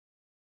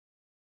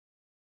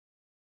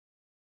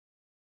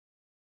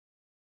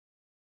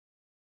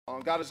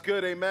God is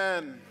good,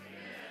 amen.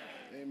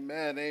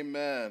 Amen,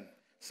 amen.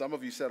 Some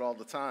of you said all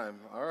the time.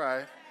 All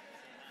right.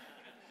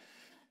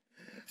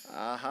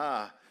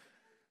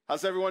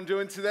 How's everyone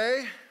doing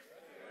today?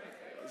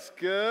 It's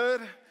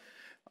good.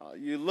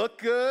 You look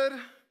good.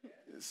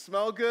 You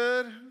smell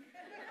good.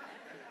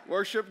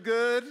 Worship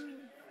good.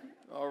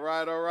 All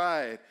right, all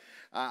right.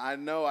 I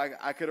know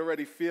I could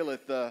already feel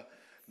it. The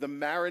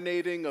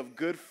marinating of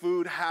good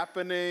food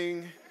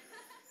happening.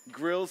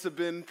 Grills have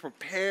been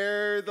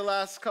prepared the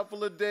last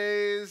couple of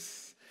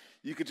days.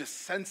 You could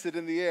just sense it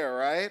in the air,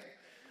 right?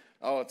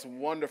 Oh, it's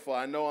wonderful.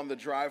 I know on the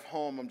drive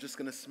home, I'm just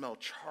going to smell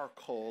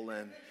charcoal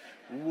and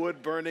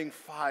wood-burning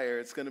fire.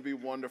 It's going to be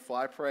wonderful.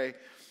 I pray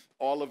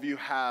all of you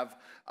have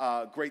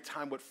a great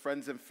time with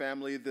friends and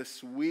family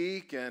this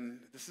week, and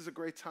this is a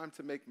great time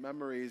to make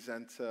memories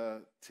and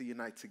to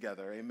unite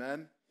together.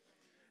 Amen?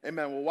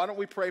 Amen. Well, why don't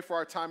we pray for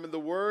our time in the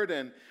Word,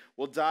 and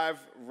we'll dive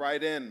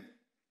right in.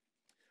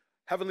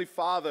 Heavenly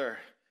Father,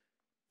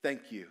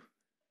 thank you.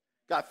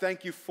 God,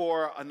 thank you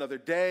for another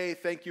day.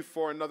 Thank you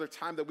for another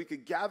time that we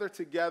could gather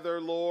together,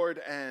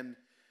 Lord, and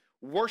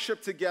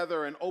worship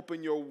together and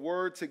open your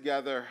word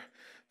together.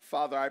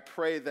 Father, I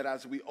pray that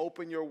as we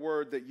open your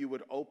word, that you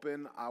would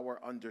open our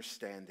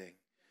understanding.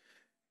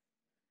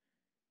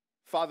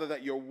 Father,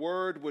 that your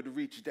word would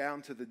reach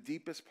down to the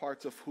deepest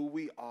parts of who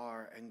we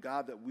are, and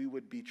God, that we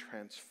would be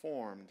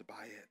transformed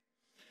by it.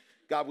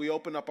 God, we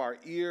open up our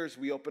ears,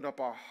 we open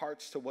up our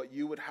hearts to what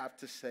you would have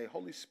to say.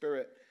 Holy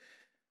Spirit,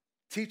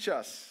 teach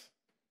us,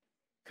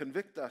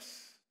 convict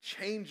us,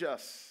 change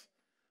us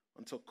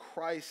until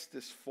Christ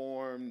is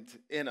formed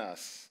in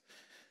us.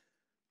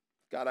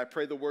 God, I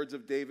pray the words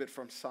of David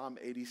from Psalm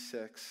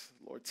 86.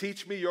 Lord,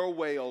 teach me your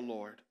way, O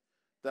Lord,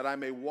 that I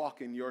may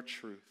walk in your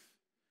truth.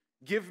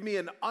 Give me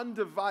an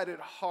undivided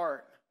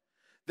heart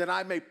that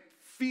I may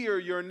fear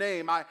your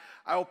name.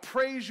 I'll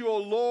praise you, O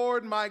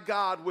Lord, my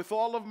God, with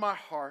all of my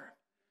heart,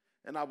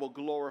 and I will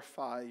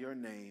glorify your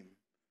name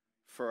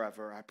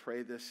forever. I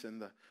pray this in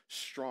the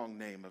strong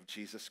name of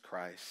Jesus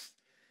Christ.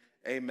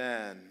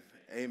 Amen,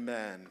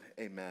 amen,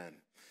 amen.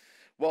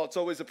 Well, it's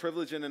always a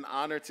privilege and an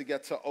honor to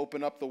get to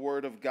open up the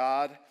Word of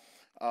God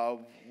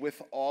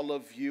with all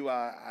of you.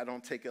 I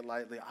don't take it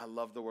lightly. I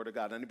love the Word of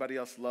God. Anybody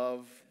else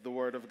love the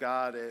Word of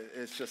God?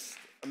 It's just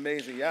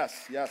amazing.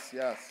 Yes, yes,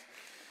 yes.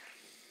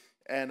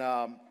 And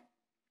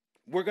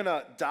we're going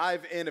to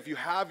dive in. If you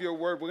have your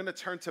word, we're going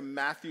to turn to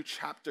Matthew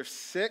chapter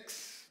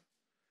 6.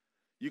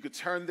 You could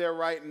turn there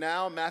right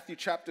now, Matthew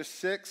chapter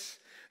 6.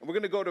 And we're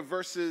going to go to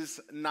verses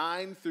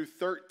 9 through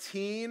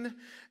 13.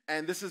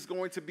 And this is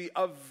going to be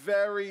a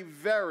very,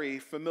 very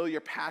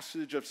familiar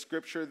passage of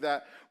Scripture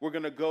that we're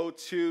going to go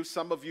to.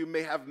 Some of you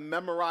may have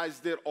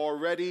memorized it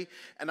already.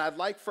 And I'd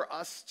like for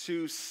us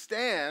to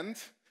stand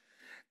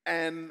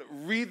and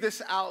read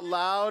this out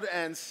loud,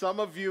 and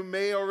some of you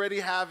may already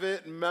have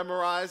it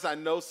memorized. I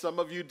know some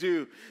of you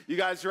do. You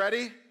guys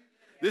ready?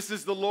 This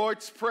is the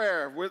Lord's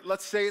Prayer.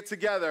 Let's say it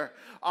together.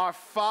 Our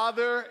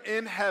Father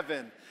in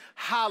heaven,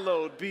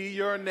 hallowed be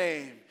your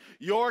name.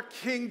 Your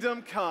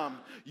kingdom come,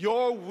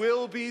 your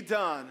will be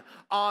done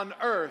on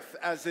earth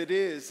as it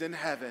is in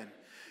heaven.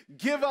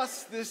 Give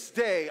us this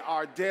day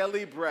our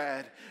daily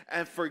bread,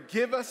 and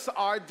forgive us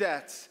our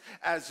debts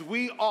as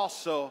we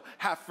also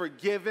have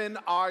forgiven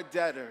our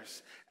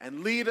debtors.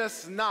 And lead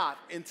us not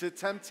into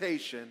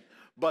temptation,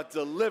 but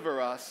deliver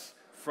us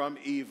from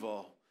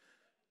evil.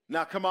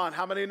 Now, come on,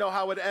 how many know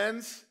how it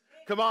ends?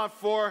 Come on,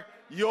 for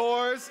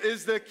yours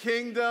is the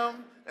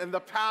kingdom and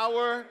the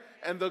power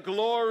and the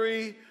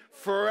glory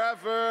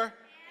forever.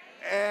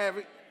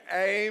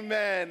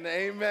 Amen,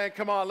 amen.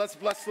 Come on, let's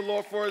bless the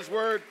Lord for his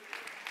word.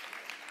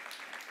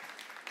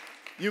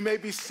 You may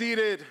be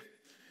seated.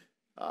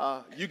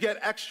 You get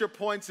extra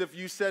points if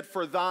you said,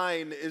 for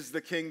thine is the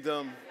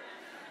kingdom.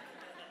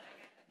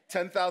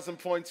 10,000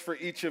 points for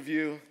each of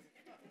you.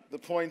 The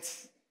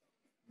points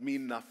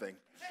mean nothing.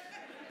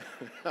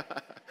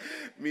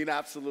 Mean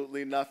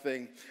absolutely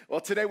nothing.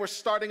 Well, today we're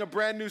starting a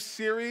brand new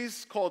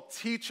series called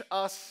Teach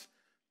Us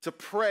to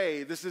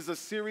Pray. This is a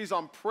series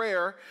on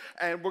prayer,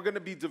 and we're going to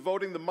be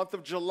devoting the month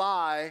of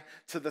July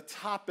to the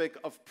topic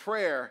of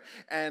prayer.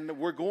 And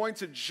we're going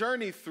to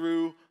journey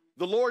through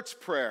the Lord's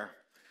Prayer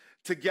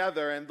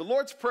together. And the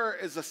Lord's Prayer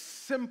is a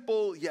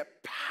simple yet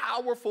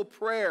powerful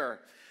prayer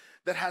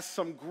that has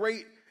some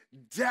great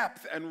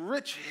depth and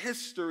rich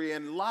history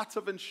and lots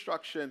of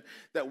instruction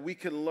that we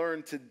can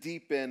learn to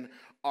deepen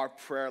our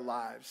prayer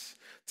lives.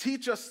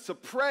 Teach us to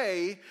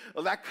pray.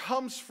 That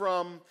comes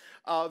from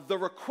the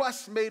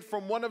request made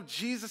from one of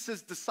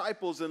Jesus'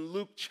 disciples in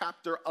Luke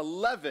chapter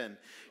 11.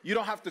 You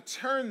don't have to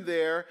turn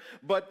there,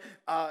 but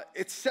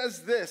it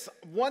says this.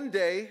 One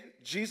day,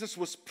 Jesus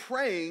was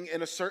praying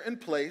in a certain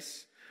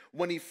place.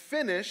 When he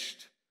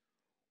finished,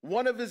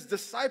 one of his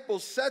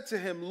disciples said to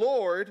him,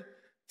 Lord,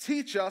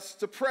 teach us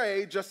to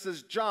pray just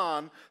as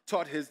John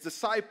taught his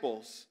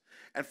disciples.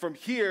 And from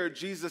here,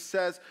 Jesus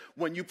says,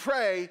 when you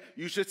pray,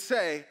 you should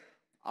say,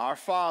 Our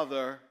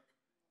Father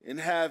in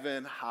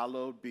heaven,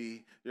 hallowed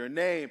be your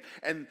name.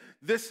 And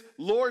this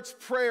Lord's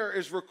Prayer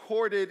is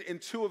recorded in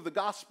two of the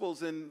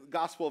Gospels, in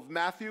Gospel of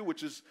Matthew,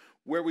 which is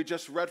where we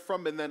just read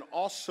from, and then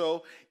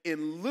also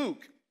in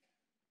Luke.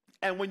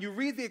 And when you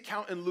read the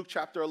account in Luke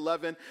chapter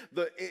 11,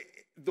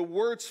 the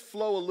words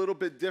flow a little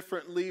bit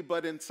differently,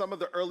 but in some of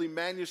the early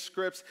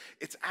manuscripts,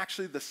 it's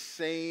actually the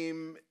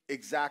same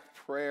exact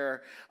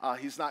prayer.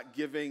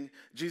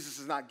 Jesus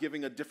is not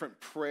giving a different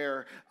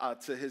prayer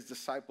to his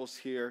disciples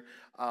here.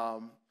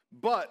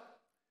 But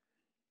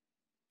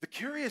the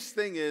curious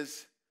thing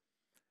is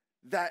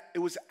that it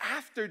was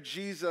after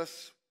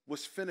Jesus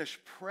was finished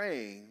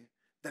praying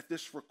that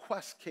this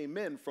request came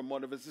in from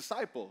one of his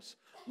disciples.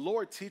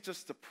 Lord, teach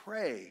us to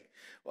pray.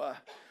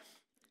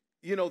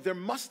 There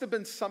must have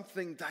been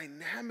something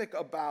dynamic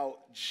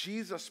about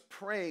Jesus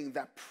praying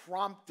that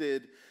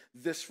prompted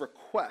this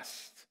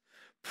request.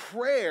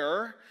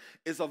 Prayer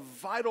is a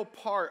vital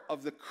part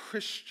of the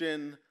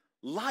Christian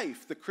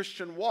life, the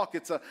Christian walk.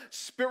 It's a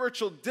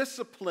spiritual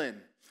discipline.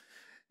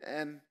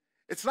 And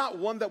it's not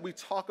one that we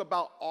talk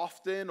about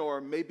often or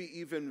maybe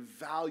even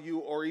value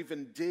or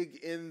even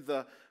dig in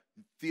the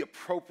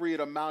appropriate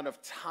amount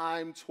of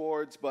time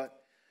towards,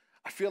 but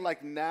I feel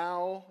like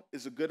now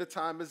is as good a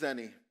time as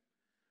any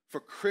for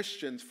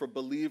Christians, for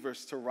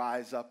believers to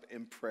rise up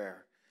in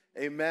prayer.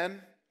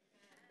 Amen?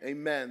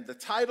 Amen. The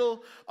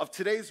title of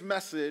today's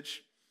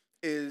message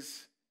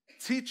is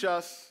Teach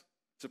Us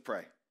to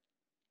Pray.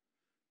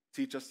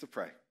 Teach us to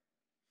pray.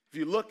 If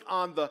you look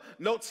on the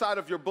note side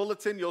of your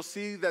bulletin, you'll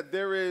see that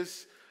there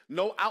is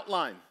no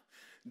outline,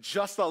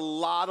 just a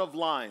lot of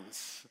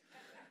lines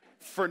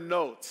for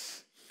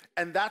notes.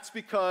 And that's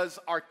because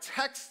our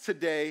text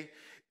today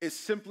is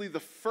simply the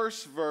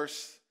first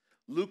verse,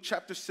 Luke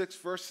chapter 6,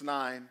 verse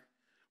 9,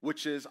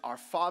 which is, Our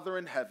Father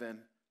in heaven,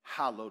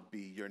 hallowed be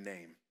your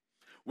name.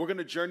 We're going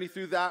to journey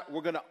through that.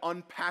 We're going to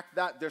unpack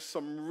that. There's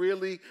some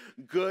really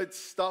good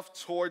stuff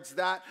towards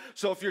that.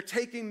 So if you're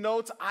taking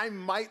notes, I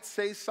might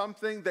say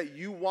something that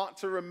you want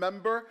to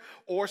remember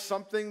or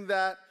something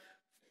that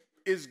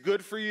is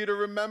good for you to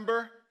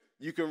remember.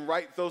 You can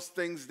write those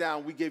things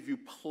down. We gave you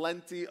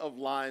plenty of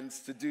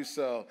lines to do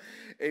so.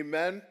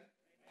 Amen.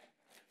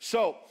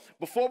 So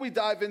before we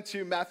dive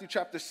into Matthew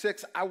chapter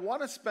 6, I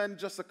want to spend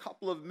just a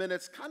couple of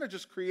minutes kind of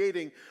just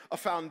creating a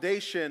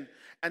foundation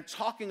and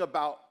talking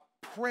about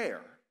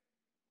prayer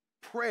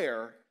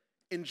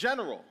in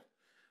general.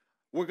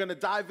 We're going to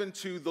dive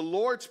into the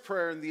Lord's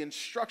Prayer and the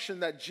instruction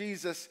that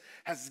Jesus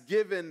has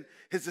given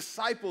his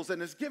disciples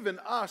and has given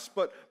us.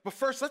 But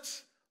first,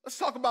 let's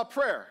talk about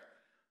prayer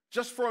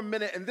just for a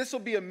minute. And this will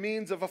be a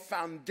means of a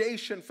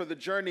foundation for the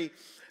journey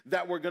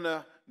that we're going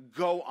to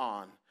go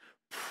on.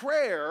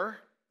 Prayer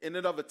in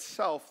and of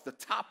itself, the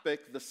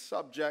topic, the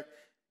subject,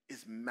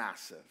 is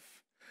massive.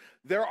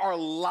 There are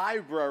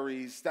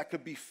libraries that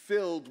could be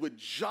filled with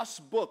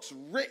just books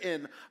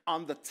written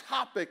on the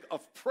topic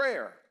of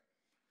prayer.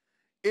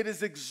 It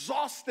is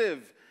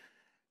exhaustive.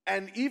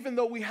 And even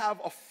though we have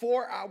a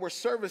 4-hour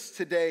service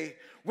today,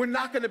 we're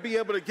not going to be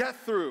able to get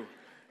through.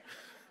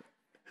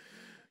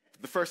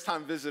 The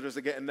first-time visitors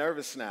are getting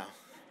nervous now.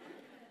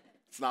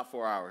 It's not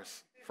 4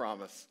 hours,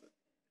 promise.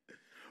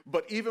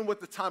 But even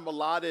with the time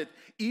allotted,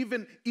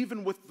 even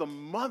with the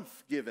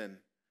month given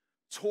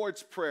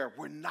towards prayer,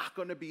 we're not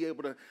going to be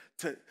able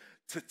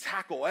to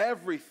tackle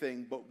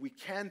everything, but we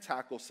can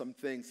tackle some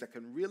things that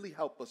can really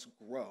help us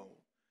grow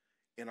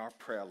in our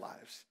prayer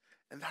lives.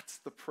 And that's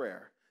the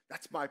prayer.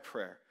 That's my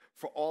prayer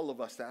for all of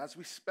us, that as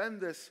we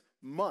spend this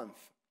month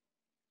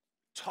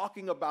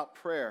talking about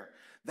prayer,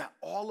 that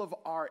all of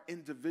our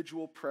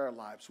individual prayer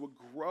lives would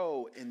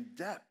grow in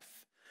depth,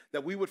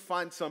 that we would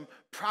find some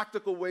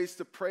practical ways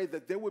to pray,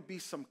 that there would be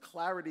some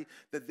clarity,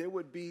 that there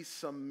would be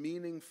some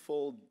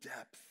meaningful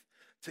depth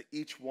to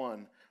each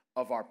one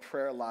of our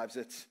prayer lives.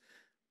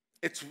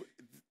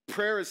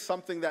 Prayer is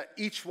something that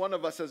each one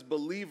of us as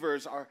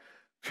believers are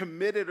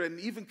committed and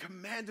even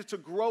commanded to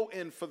grow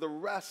in for the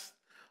rest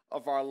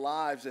of our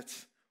lives.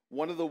 It's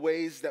one of the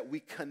ways that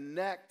we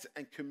connect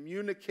and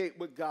communicate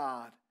with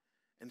God,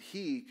 and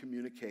he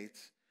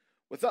communicates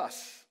with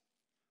us.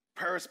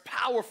 Prayer is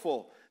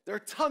powerful. There are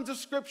tons of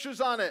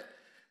scriptures on it.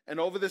 And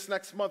over this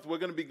next month, we're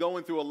going to be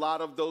going through a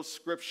lot of those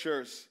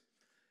scriptures.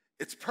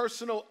 It's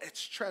personal,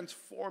 it's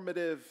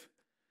transformative.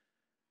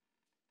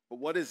 But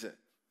what is it?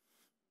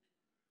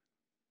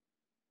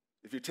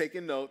 If you're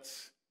taking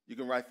notes, you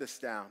can write this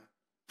down.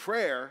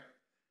 Prayer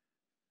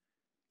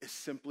is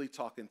simply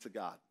talking to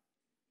God.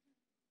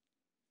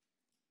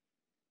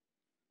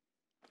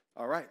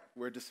 All right,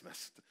 we're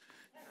dismissed.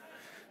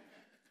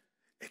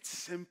 It's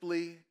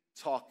simply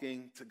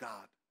talking to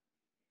God.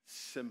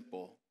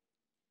 Simple.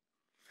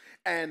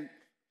 And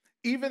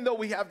even though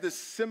we have this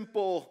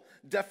simple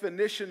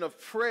definition of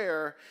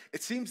prayer,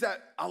 it seems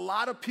that a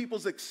lot of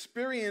people's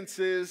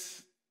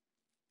experiences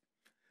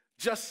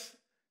just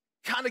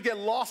kind of get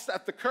lost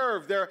at the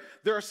curve. There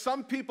are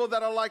some people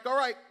that are like, all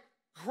right,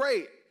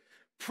 great.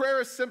 Prayer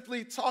is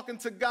simply talking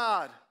to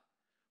God.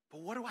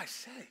 But what do I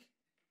say?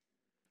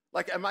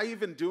 Like, am I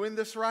even doing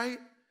this right?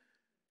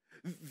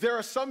 There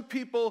are some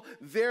people,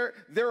 their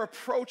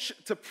approach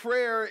to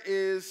prayer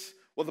is,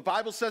 well, the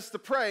Bible says to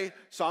pray,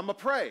 so I'm going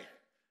to pray.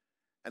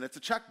 And it's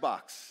a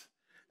checkbox.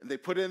 And they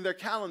put it in their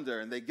calendar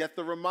and they get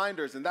the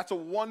reminders. And that's a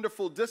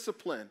wonderful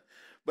discipline.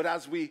 But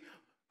as we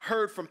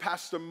heard from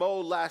Pastor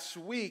Mo last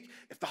week,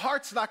 if the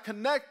heart's not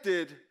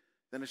connected,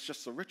 then it's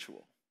just a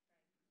ritual.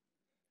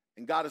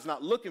 And God is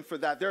not looking for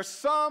that. There are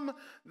some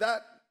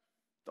that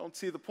don't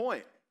see the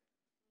point.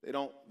 They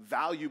don't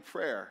value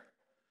prayer.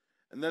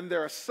 And then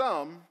there are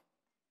some,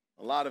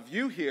 a lot of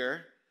you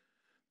here,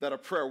 that are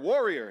prayer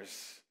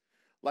warriors.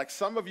 Like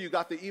some of you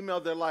got the email,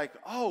 they're like,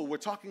 oh, we're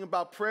talking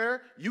about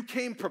prayer? You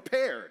came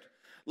prepared.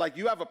 Like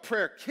you have a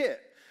prayer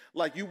kit.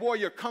 Like you wore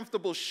your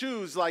comfortable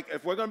shoes. Like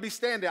if we're going to be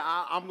standing,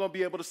 I'm going to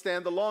be able to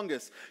stand the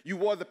longest. You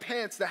wore the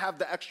pants that have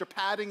the extra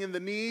padding in the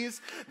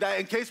knees, that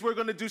in case we're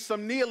going to do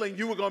some kneeling,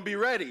 you were going to be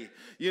ready.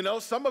 You know,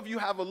 some of you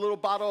have a little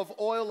bottle of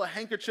oil, a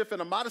handkerchief,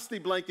 and a modesty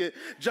blanket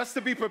just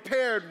to be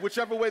prepared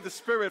whichever way the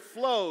Spirit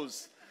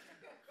flows.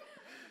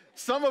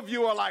 Some of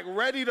you are like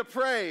ready to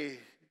pray.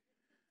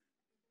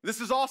 This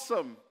is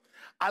awesome.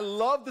 I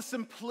love the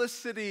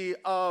simplicity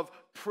of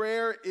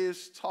prayer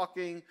is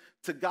talking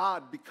to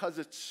God because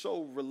it's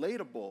so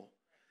relatable.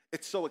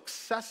 It's so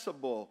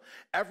accessible.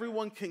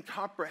 Everyone can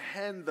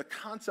comprehend the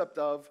concept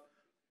of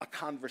a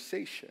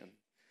conversation.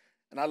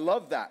 And I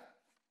love that.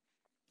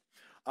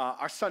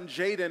 Our son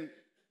Jaden,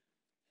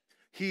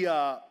 he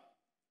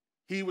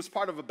was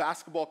part of a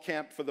basketball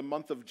camp for the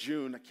month of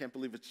June. I can't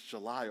believe it's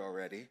July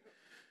already.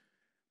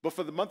 But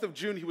for the month of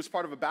June, he was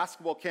part of a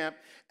basketball camp,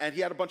 and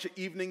he had a bunch of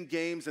evening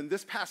games. And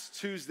this past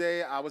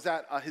Tuesday, I was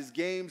at his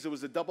games. It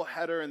was a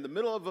doubleheader. In the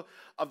middle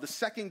of the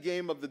second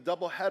game of the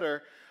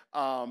doubleheader,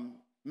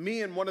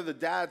 me and one of the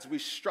dads, we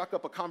struck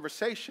up a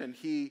conversation.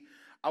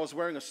 I was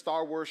wearing a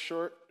Star Wars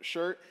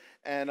shirt,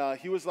 and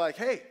he was like,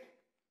 hey,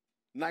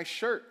 nice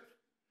shirt.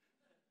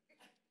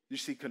 You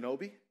see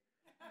Kenobi?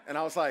 And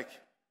I was like,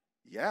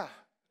 yeah,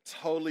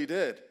 totally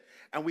did.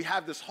 And we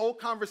have this whole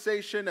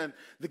conversation, and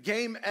the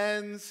game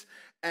ends,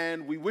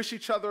 and we wish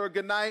each other a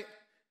good night.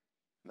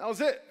 And that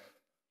was it.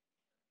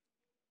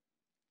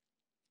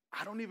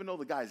 I don't even know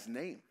the guy's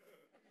name.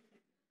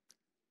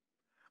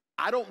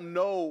 I don't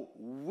know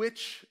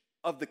which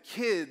of the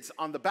kids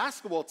on the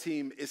basketball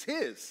team is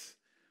his.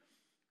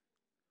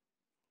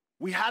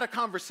 We had a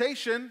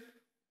conversation.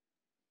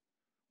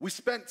 We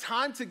spent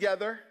time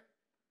together,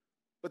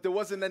 but there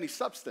wasn't any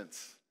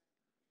substance.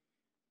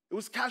 It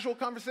was casual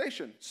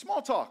conversation,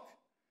 small talk.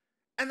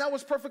 And that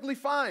was perfectly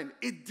fine.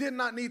 It did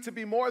not need to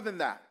be more than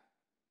that.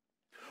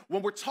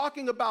 When we're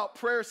talking about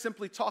prayer,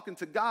 simply talking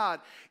to God,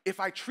 if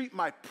I treat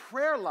my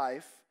prayer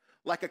life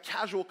like a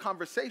casual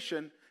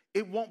conversation,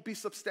 it won't be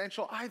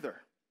substantial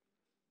either.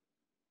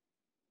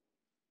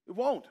 It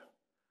won't.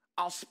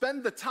 I'll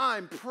spend the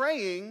time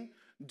praying,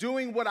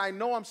 doing what I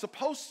know I'm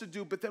supposed to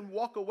do, but then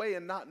walk away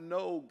and not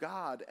know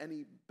God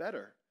any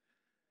better.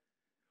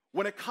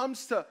 When it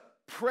comes to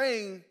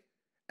praying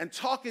and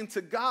talking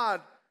to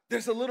God,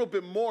 there's a little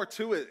bit more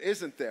to it,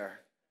 isn't there?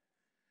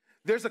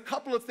 There's a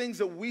couple of things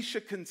that we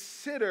should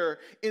consider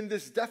in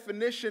this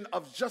definition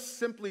of just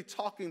simply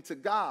talking to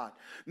God.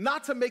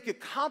 Not to make it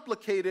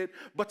complicated,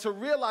 but to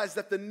realize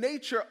that the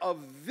nature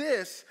of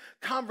this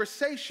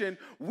conversation,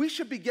 we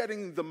should be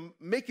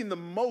making the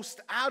most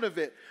out of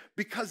it,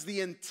 because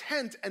the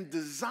intent and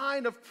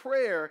design of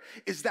prayer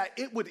is that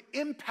it would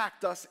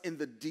impact us in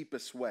the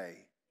deepest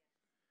way.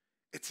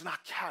 It's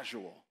not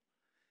casual.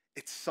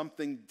 It's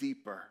something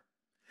deeper.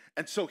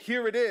 And so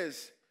here it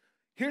is.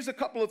 Here's a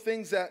couple of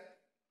things that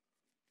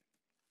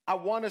I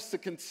want us to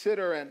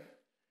consider. And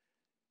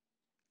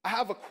I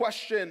have a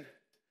question,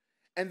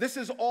 and this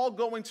is all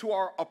going to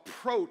our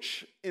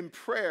approach in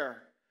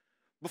prayer.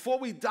 Before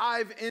we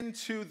dive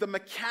into the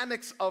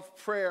mechanics of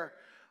prayer,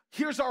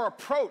 here's our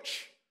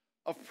approach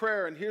of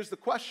prayer, and here's the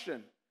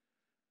question.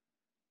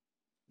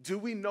 Do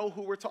we know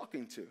who we're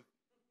talking to?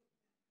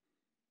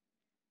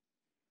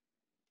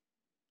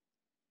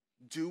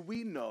 Do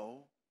we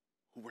know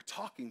who we're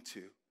talking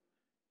to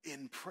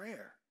in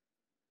prayer?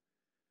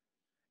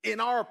 In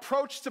our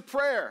approach to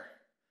prayer,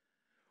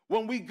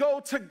 when we go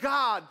to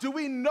God, do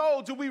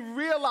we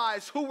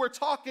realize who we're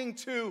talking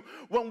to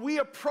when we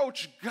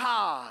approach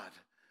God?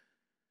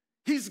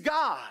 He's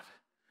God,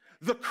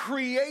 the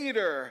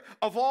creator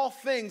of all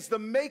things, the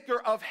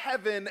maker of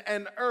heaven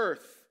and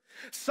earth.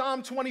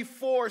 Psalm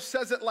 24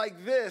 says it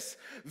like this: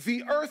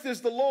 the earth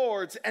is the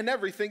Lord's and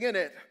everything in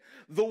it,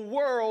 the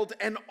world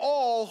and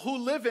all who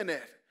live in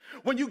it.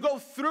 When you go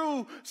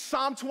through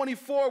Psalm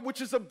 24, which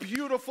is a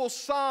beautiful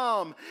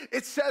psalm,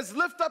 it says,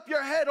 lift up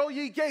your head, O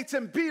ye gates,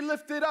 and be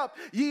lifted up,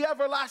 ye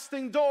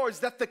everlasting doors,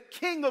 that the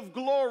King of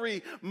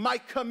glory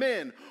might come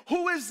in.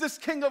 Who is this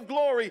King of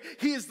glory?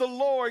 He is the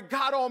Lord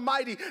God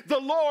Almighty, the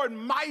Lord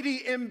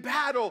mighty in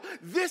battle.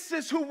 This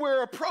is who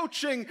we're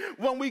approaching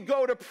when we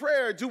go to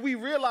prayer. Do we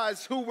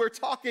realize who we're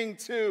talking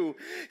to?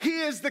 He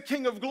is the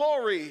King of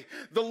glory,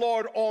 the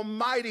Lord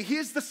Almighty. He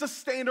is the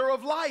sustainer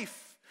of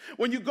life.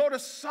 When you go to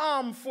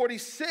Psalm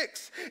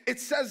 46,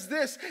 it says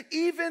this: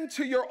 even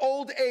to your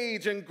old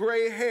age and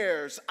gray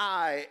hairs,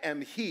 I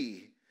am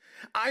he.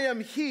 I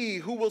am he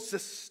who will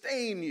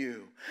sustain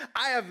you.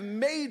 I have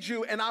made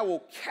you and I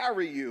will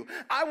carry you.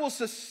 I will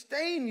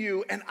sustain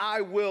you and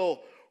I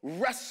will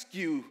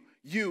rescue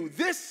you.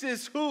 This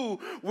is who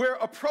we're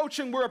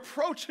approaching. We're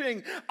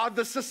approaching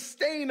the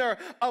sustainer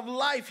of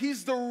life.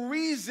 He's the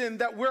reason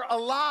that we're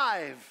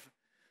alive.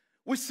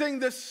 We sing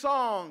this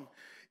song,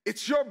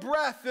 it's your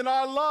breath in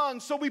our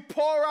lungs, so we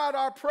pour out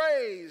our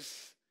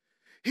praise.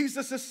 He's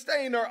the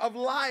sustainer of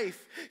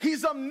life.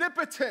 He's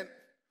omnipotent.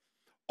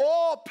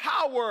 All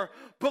power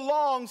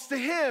belongs to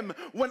him.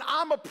 When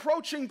I'm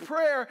approaching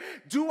prayer,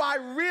 do I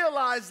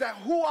realize that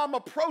who I'm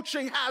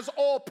approaching has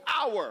all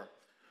power?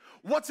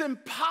 What's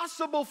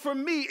impossible for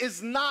me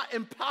is not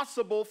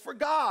impossible for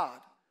God.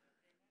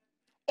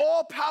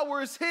 All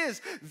power is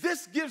his.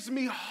 This gives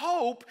me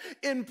hope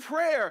in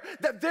prayer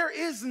that there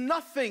is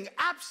nothing,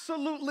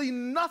 absolutely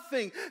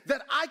nothing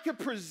that I could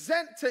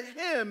present to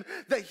him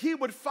that he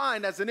would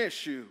find as an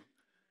issue,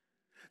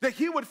 that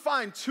he would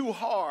find too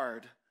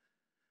hard.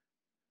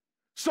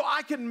 So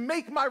I can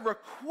make my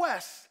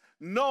request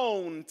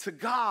known to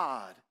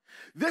God.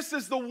 This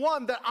is the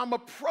one that I'm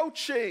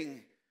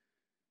approaching.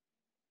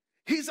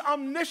 He's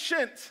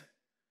omniscient.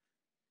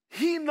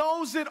 He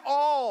knows it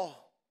all.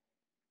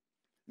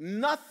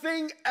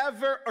 Nothing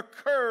ever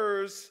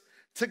occurs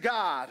to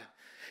God.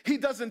 He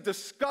doesn't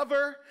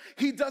discover,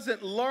 he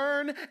doesn't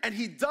learn, and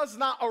he does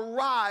not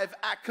arrive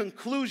at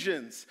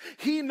conclusions.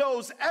 He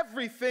knows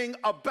everything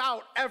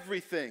about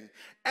everything,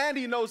 and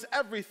he knows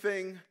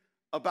everything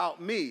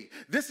about me.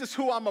 This is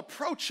who I'm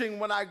approaching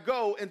when I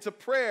go into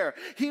prayer.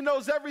 He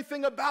knows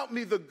everything about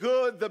me, the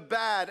good, the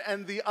bad,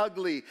 and the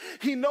ugly.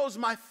 He knows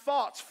my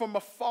thoughts from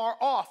afar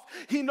off.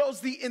 He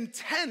knows the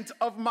intent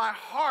of my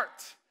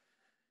heart.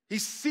 He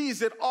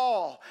sees it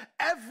all.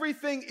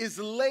 Everything is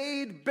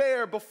laid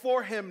bare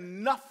before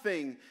him.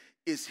 Nothing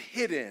is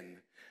hidden.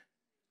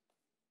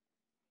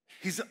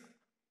 He's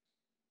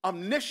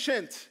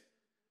omniscient.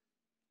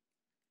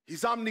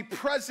 He's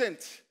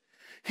omnipresent.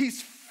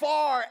 He's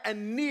far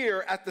and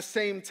near at the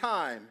same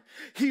time.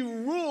 He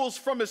rules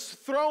from his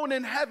throne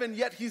in heaven,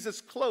 yet he's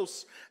as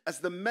close as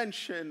the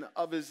mention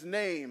of his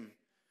name.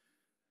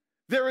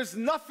 There is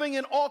nothing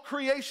in all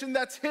creation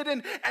that's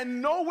hidden,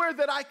 and nowhere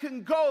that I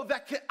can go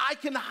that I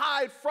can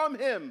hide from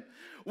him.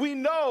 We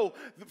know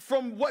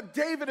from what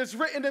David has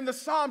written in the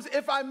Psalms,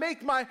 if I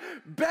make my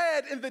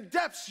bed in the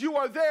depths, you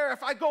are there.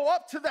 If I go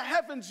up to the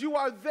heavens, you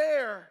are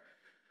there.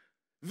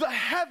 The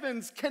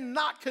heavens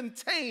cannot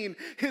contain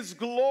his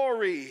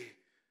glory.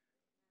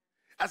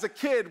 As a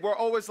kid, we're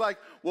always like,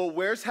 well,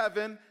 where's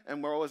heaven?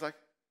 And we're always like,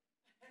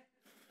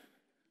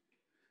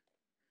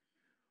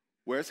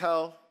 where's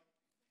hell?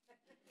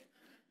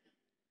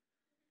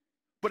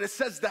 But it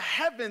says the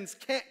heavens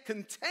can't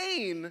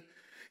contain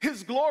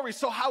his glory.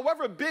 So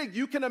however big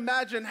you can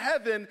imagine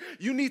heaven,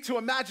 you need to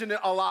imagine it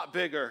a lot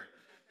bigger.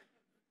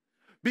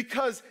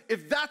 Because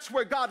if that's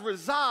where God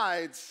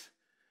resides,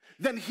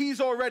 then he's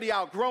already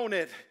outgrown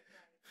it.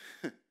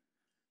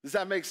 Does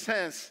that make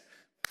sense?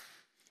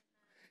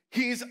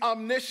 He's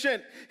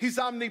omniscient. He's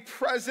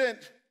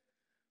omnipresent.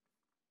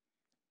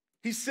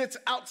 He sits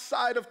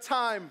outside of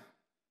time.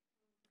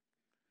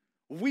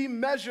 We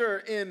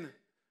measure in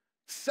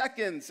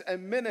seconds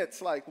and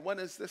minutes, like, when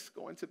is this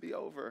going to be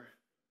over?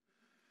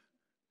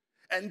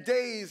 And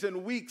days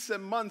and weeks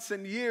and months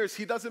and years.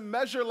 He doesn't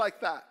measure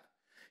like that.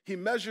 He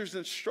measures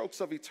in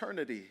strokes of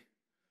eternity.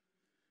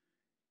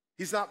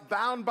 He's not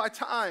bound by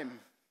time.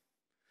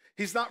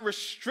 He's not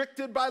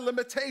restricted by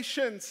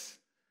limitations.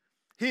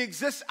 He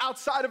exists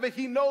outside of it.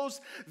 He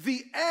knows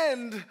the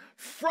end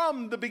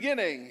from the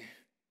beginning.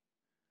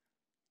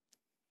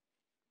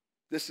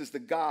 This is the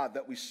God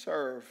that we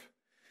serve.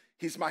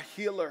 He's my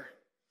healer.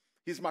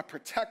 He's my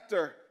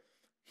protector.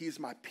 He's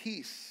my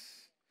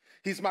peace.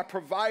 He's my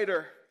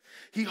provider.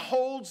 He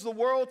holds the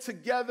world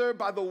together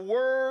by the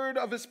word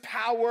of his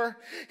power.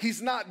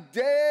 He's not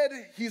dead,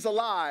 he's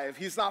alive.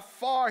 He's not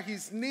far,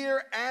 he's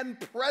near and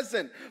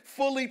present,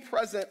 fully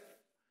present.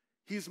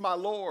 He's my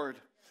Lord.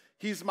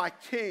 He's my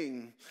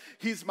King.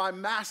 He's my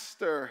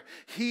Master.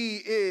 He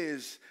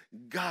is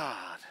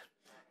God.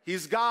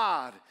 He's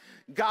God.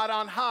 God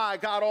on high,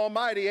 God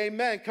Almighty.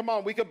 Amen. Come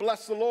on, we could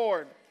bless the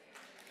Lord.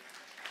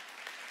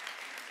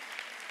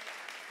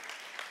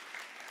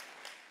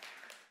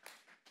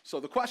 So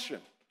the question,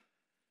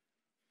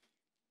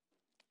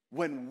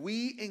 when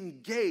we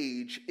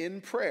engage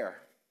in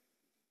prayer,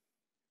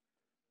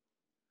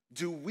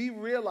 do we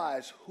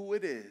realize who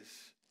it is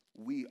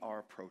we are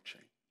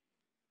approaching?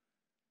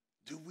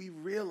 Do we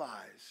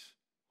realize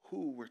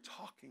who we're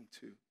talking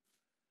to?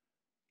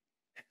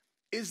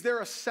 Is there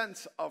a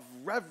sense of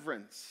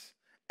reverence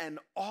and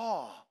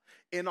awe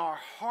in our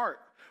heart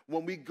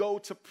when we go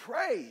to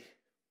pray?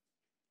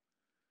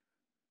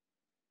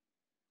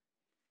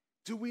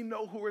 Do we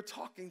know who we're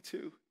talking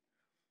to?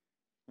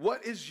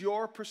 What is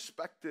your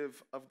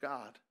perspective of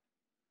God?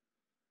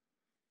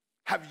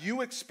 Have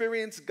you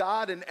experienced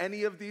God in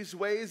any of these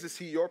ways? Is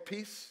he your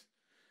peace?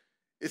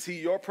 Is he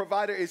your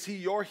provider? Is he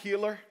your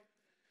healer?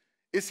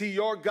 Is he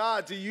your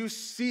God? Do you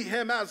see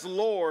him as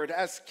Lord,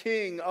 as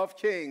King of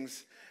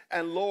kings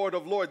and Lord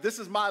of Lords. This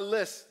is my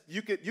list.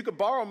 You could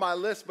borrow my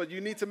list, but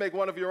you need to make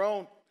one of your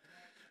own.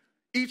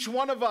 Each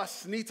one of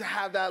us need to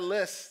have that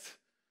list.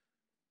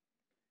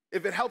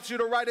 If it helps you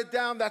to write it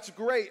down, that's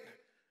great.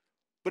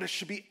 But it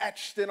should be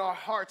etched in our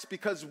hearts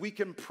because we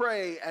can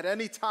pray at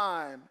any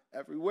time,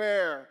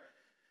 everywhere.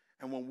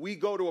 And when we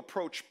go to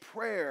approach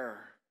prayer,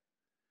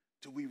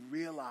 do we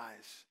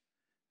realize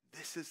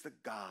this is the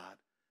God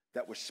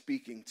that we're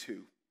speaking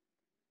to?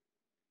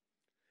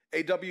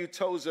 A.W.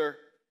 Tozer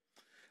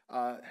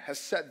has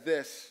said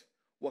this: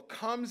 what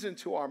comes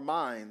into our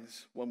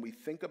minds when we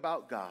think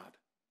about God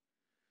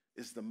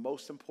is the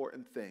most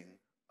important thing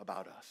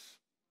about us.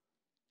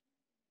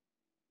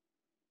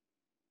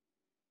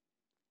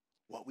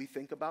 What we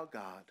think about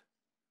God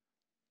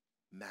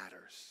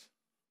matters.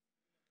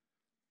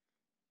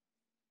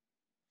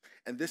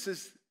 And this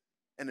is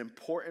an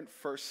important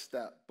first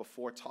step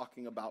before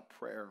talking about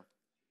prayer,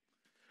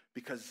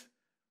 because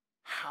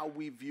how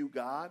we view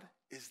God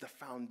is the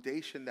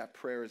foundation that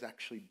prayer is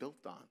actually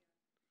built on.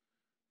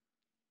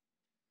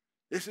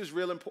 This is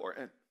real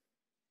important.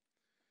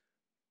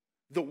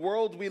 The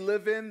world we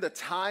live in, the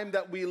time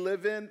that we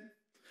live in,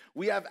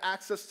 we have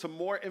access to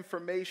more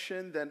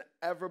information than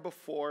ever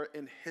before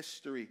in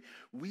history.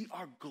 We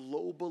are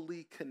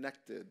globally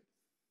connected,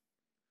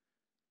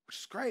 which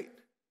is great.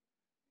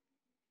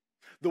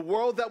 The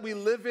world that we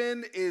live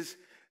in is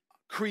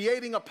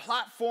creating a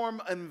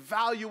platform and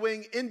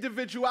valuing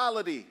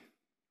individuality,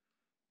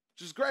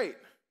 which is great.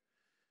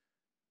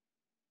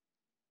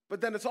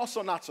 But then it's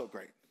also not so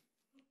great.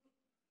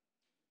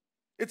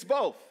 It's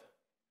both.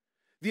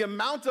 The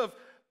amount of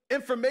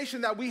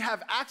information that we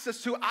have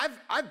access to,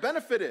 I've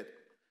benefited.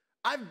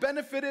 I've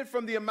benefited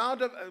from the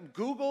amount of,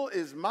 Google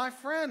is my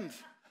friend.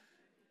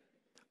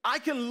 I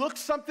can look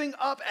something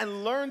up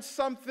and learn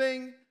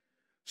something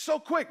so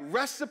quick.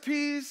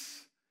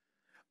 Recipes,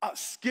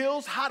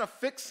 skills, how to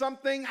fix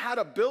something, how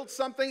to build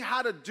something,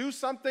 how to do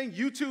something.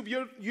 YouTube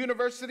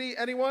University,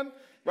 anyone?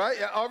 Right?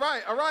 Yeah, all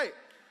right.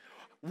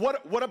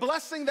 What a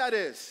blessing that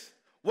is.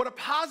 What a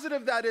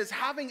positive that is.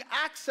 Having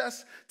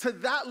access to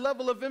that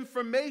level of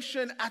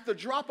information at the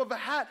drop of a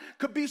hat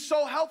could be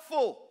so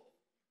helpful.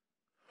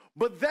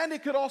 But then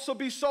it could also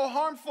be so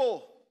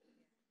harmful,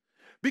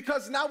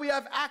 because now we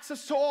have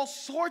access to all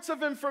sorts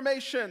of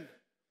information.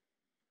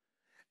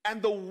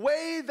 And the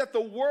way that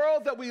the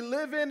world that we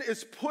live in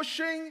is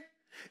pushing,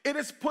 it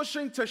is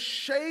pushing to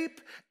shape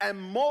and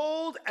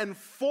mold and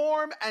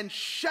form and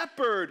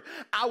shepherd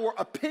our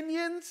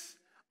opinions,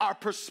 our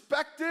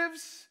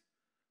perspectives,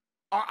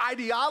 our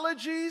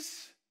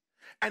ideologies.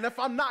 And if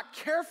I'm not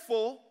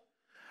careful,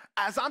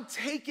 as I'm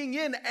taking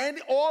in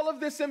all of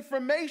this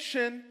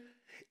information,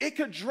 it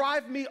could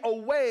drive me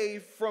away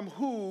from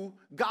who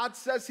God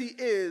says he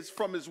is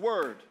from his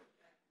word.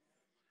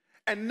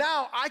 And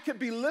now I could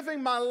be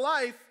living my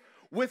life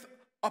with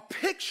a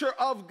picture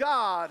of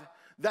God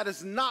that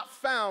is not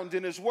found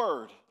in his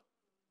word,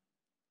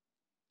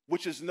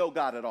 which is no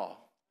God at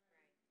all.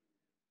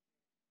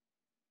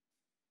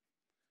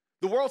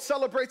 The world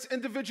celebrates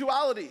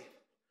individuality.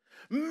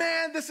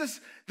 Man, this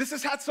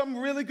has had some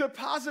really good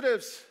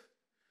positives,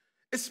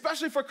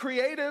 especially for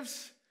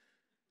creatives.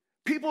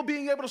 People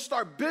being able to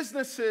start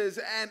businesses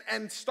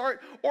and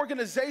start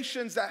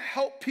organizations that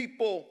help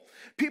people.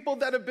 People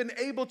that have been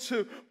able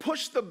to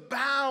push the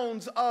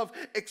bounds of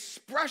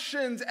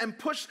expressions and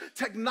push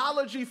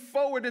technology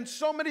forward in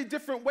so many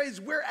different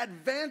ways. We're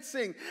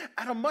advancing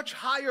at a much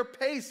higher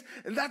pace,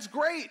 and that's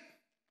great.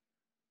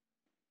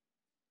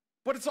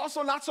 But it's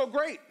also not so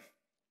great.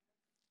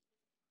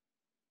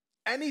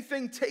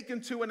 Anything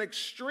taken to an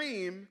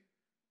extreme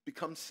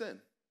becomes sin.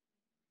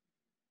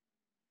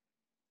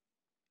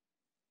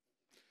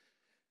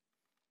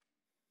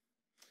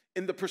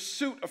 In the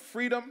pursuit of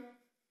freedom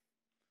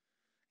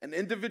and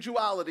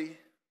individuality,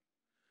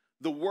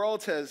 the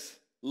world has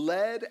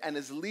led and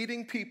is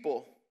leading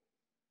people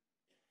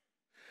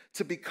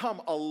to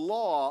become a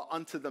law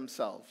unto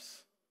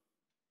themselves,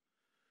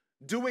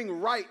 doing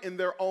right in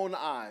their own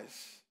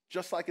eyes,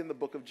 just like in the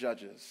book of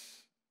Judges.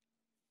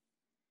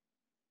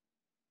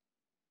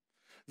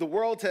 The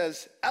world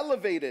has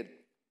elevated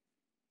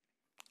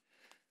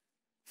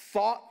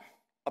thought,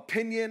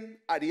 opinion,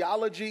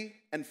 ideology,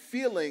 and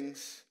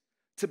feelings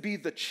to be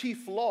the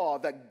chief law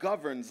that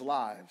governs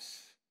lives,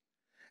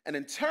 and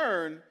in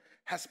turn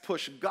has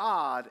pushed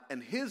God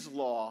and his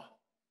law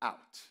out.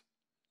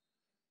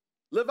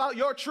 Live out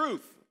your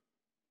truth.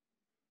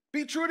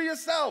 Be true to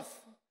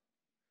yourself,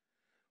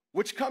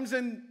 which comes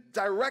in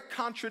direct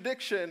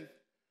contradiction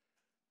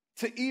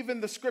to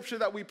even the scripture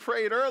that we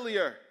prayed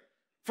earlier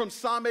from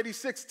Psalm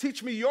 86.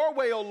 Teach me your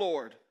way, O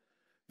Lord,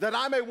 that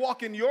I may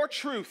walk in your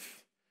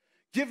truth.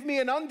 Give me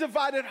an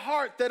undivided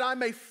heart that I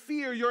may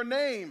fear your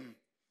name.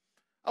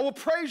 I will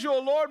praise you, O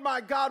Lord, my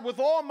God, with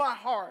all my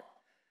heart,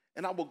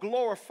 and I will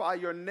glorify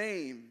your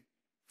name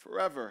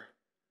forever.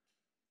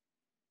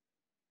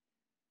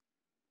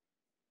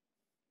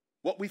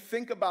 What we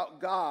think about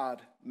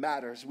God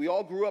matters. We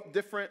all grew up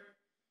different.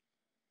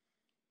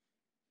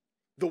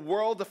 The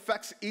world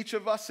affects each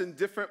of us in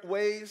different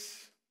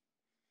ways.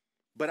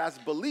 But as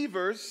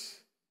believers,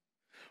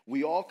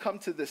 we all come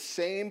to the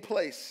same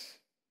place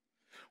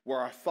where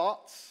our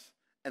thoughts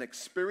and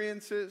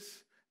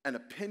experiences and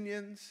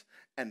opinions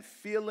and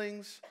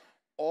feelings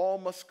all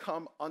must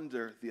come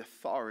under the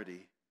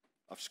authority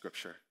of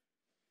Scripture.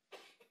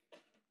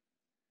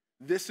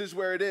 This is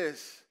where it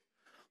is.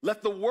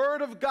 Let the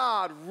Word of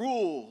God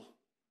rule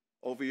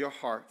over your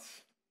hearts.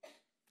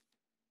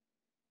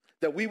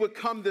 That we would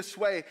come this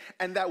way,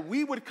 and that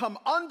we would come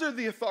under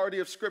the authority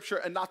of Scripture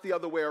and not the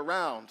other way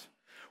around,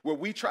 where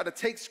we try to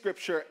take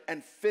Scripture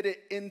and fit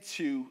it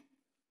into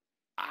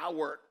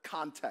our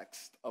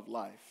context of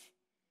life,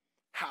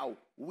 how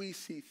we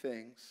see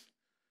things.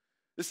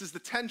 This is the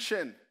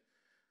tension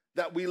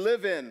that we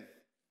live in,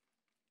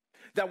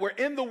 that we're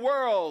in the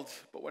world,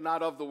 but we're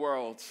not of the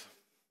world.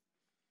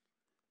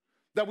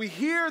 That we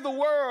hear the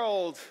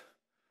world,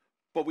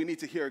 but we need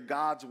to hear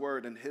God's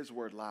word and his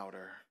word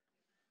louder.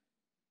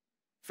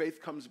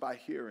 Faith comes by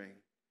hearing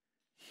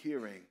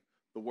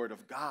the word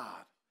of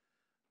God,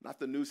 not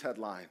the news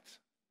headlines.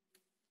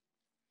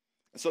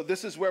 And so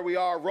this is where we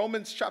are.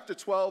 Romans chapter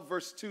 12,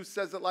 verse 2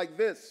 says it like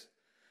this.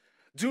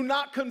 Do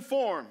not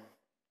conform.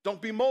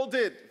 Don't be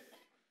molded.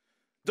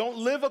 Don't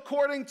live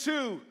according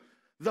to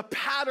the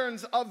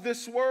patterns of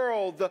this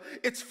world,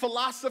 its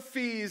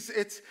philosophies,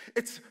 its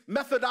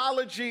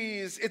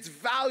methodologies, its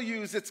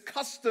values, its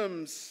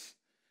customs.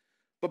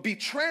 But be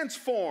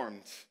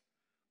transformed.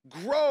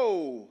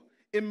 Grow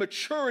in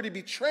maturity.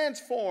 Be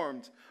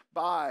transformed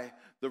by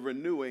the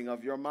renewing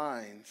of your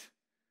mind.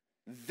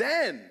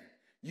 Then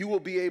you will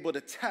be able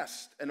to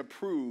test and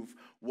approve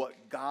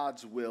what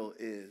God's will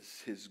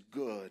is, his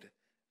good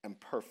and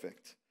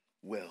perfect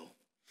will.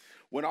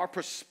 When our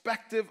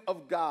perspective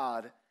of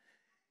God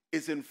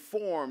is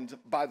informed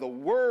by the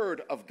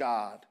word of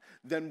God,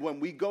 then when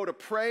we go to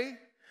pray,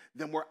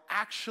 then we're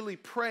actually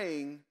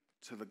praying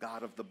to the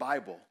God of the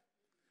Bible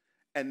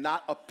and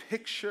not a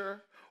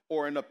picture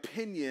or an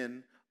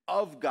opinion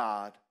of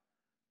God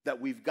that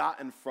we've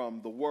gotten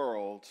from the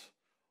world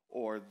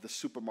or the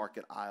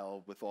supermarket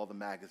aisle with all the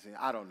magazines,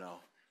 I don't know,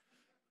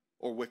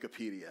 or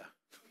Wikipedia.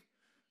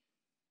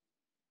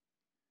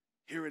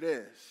 Here it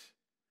is.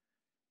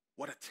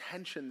 What a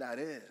tension that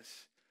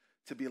is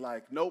to be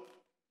like, nope,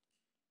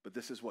 but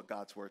this is what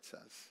God's word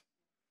says.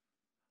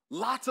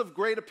 Lots of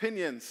great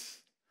opinions,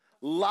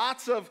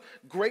 lots of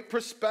great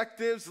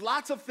perspectives,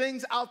 lots of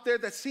things out there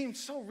that seem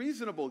so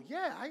reasonable.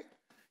 I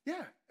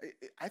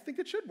think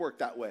it should work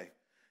that way.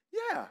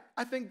 Yeah,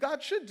 I think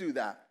God should do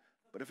that.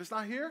 But if it's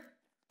not here,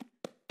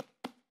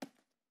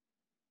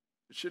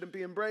 it shouldn't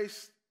be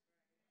embraced.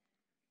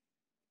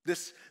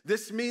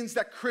 This means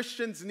that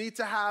Christians need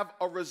to have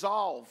a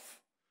resolve.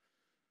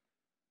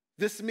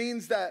 This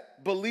means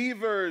that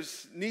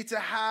believers need to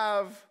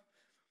have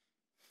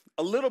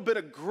a little bit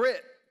of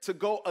grit to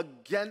go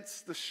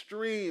against the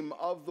stream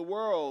of the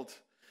world.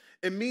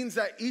 It means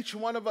that each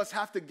one of us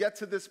have to get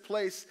to this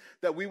place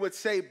that we would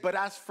say, but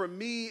as for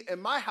me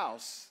and my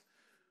house,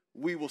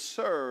 we will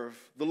serve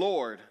the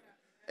Lord.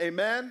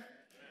 Amen?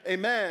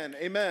 Amen.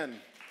 Amen.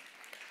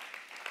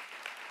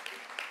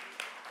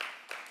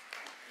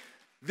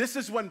 This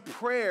is when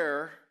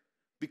prayer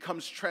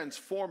becomes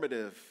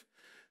transformative.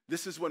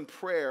 This is when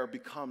prayer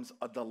becomes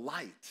a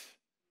delight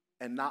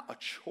and not a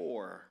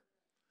chore.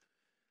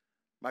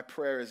 My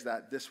prayer is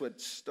that this would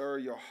stir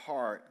your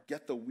heart,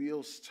 get the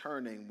wheels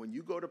turning. When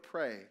you go to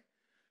pray,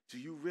 do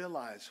you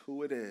realize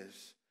who it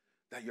is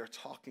that you're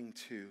talking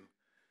to?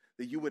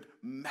 That you would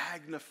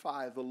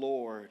magnify the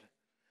Lord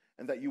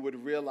and that you would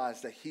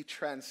realize that he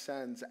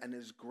transcends and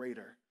is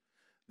greater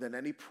than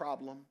any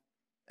problem,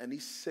 any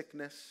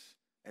sickness,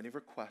 any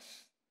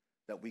request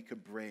that we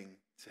could bring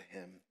to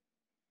him.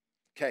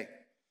 Okay,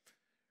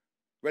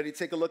 ready to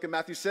take a look at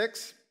Matthew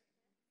 6?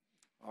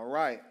 All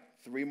right,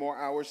 3 more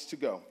hours to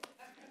go.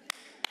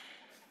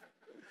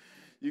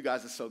 You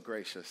guys are so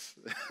gracious.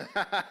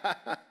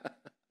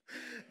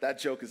 That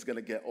joke is going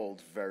to get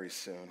old very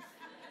soon.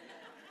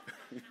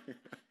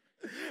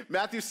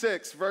 Matthew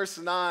 6, verse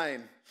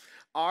 9.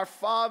 Our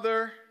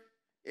Father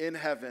in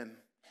heaven,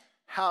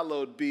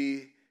 hallowed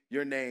be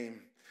your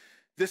name.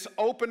 This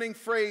opening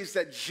phrase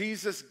that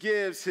Jesus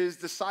gives his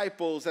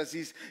disciples as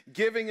he's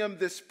giving them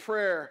this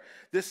prayer,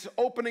 this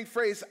opening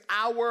phrase,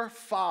 our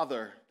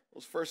Father,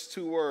 those first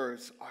 2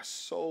 words are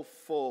so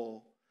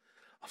full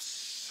of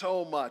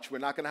so much. We're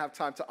not going to have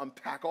time to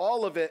unpack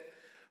all of it,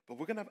 but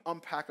we're going to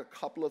unpack a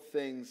couple of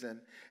things, and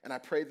I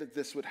pray that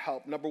this would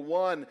help. Number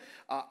 1,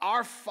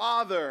 our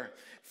Father,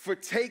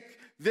 take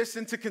this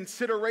into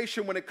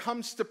consideration when it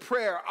comes to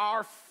prayer.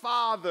 Our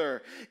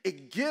Father,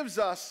 it gives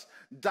us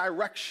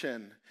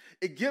direction.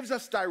 It gives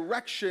us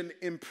direction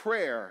in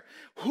prayer.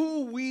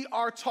 Who we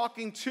are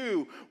talking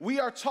to, we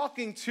are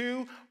talking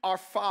to our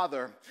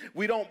Father.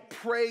 We don't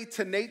pray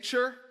to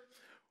nature.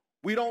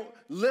 We don't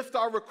lift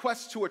our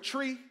requests to a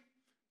tree,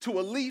 to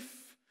a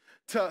leaf,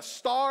 to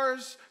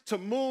stars, to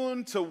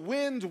moon, to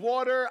wind,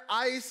 water,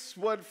 ice,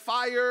 wood,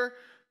 fire.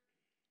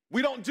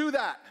 We don't do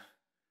that.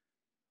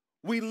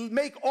 We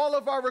make all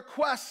of our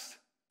requests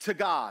to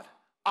God,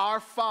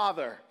 our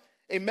Father.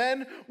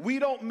 Amen? We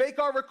don't make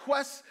our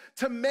requests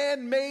to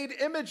man-made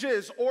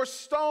images or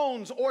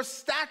stones or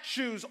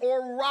statues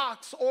or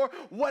rocks or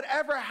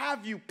whatever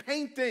have you,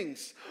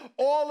 paintings.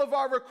 All of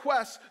our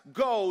requests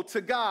go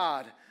to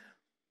God.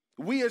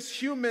 We as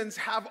humans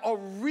have a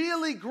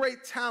really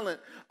great talent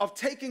of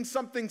taking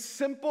something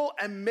simple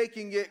and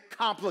making it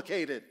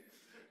complicated.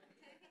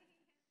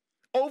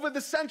 Over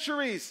the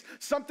centuries,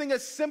 something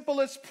as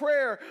simple as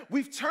prayer,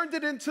 we've turned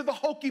it into the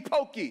hokey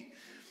pokey.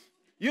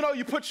 You know,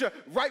 you put your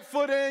right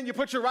foot in, you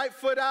put your right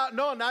foot out.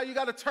 No, now you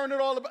got to turn it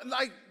all about.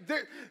 Like,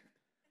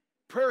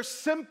 prayer is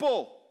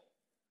simple.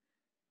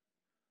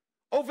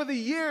 Over the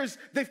years,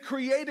 they've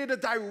created a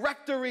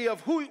directory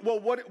of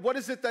what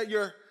is it that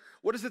you're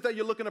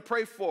looking to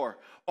pray for?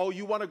 Oh,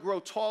 you want to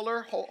grow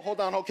taller? Hold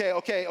on,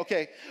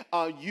 okay.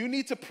 You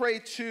need to pray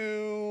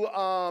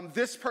to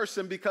this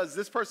person because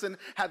this person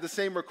had the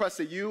same request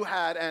that you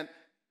had, and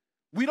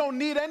we don't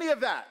need any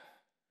of that.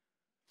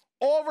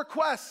 All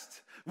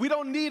requests. We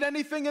don't need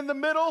anything in the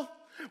middle.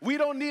 We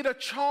don't need a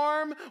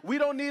charm. We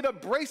don't need a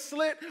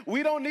bracelet.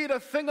 We don't need a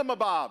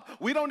thingamabob.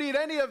 We don't need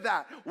any of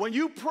that. When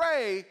you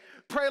pray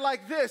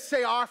like this.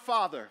 Say, Our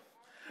Father.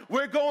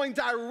 We're going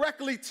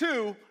directly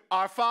to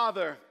our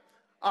Father.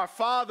 Our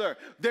Father.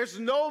 There's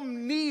no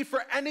need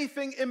for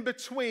anything in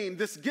between.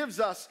 This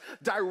gives us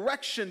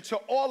direction to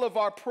all of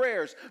our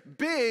prayers,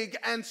 big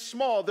and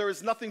small. There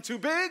is nothing too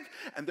big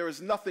and there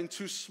is nothing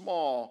too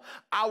small.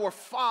 Our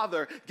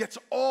Father gets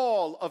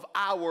all of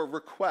our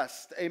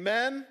requests.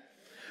 Amen?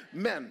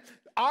 Amen.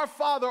 Our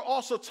Father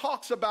also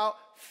talks about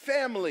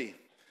family.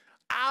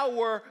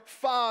 Our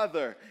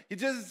Father. He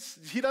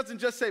doesn't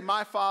just say,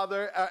 my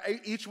Father.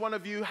 Each one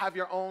of you have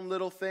your own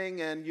little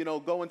thing and,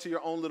 go into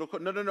your own little.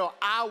 No.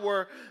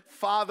 Our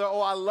Father.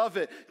 Oh, I love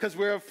it because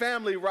we're a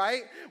family,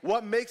 right?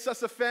 What makes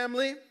us a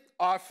family?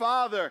 Our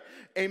Father.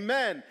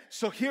 Amen.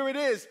 So here it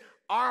is.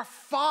 Our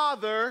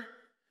Father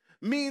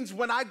means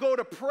when I go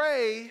to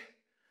pray,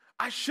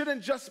 I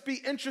shouldn't just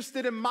be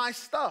interested in my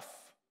stuff.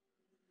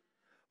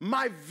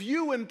 My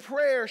view in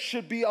prayer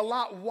should be a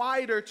lot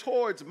wider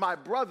towards my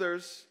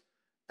brothers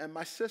and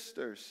my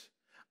sisters.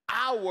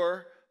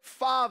 Our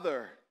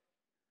Father.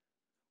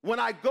 When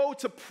I go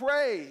to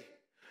pray,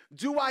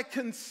 do I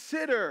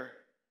consider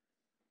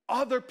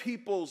other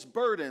people's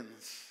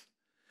burdens?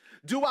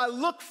 Do I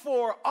look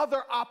for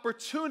other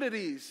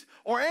opportunities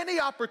or any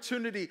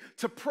opportunity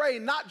to pray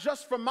not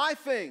just for my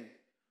thing,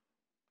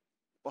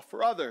 but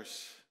for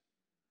others?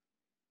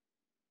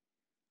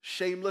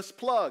 Shameless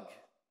plug.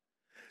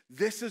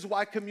 This is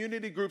why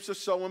community groups are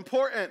so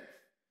important.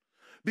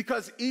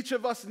 Because each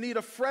of us need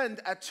a friend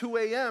at 2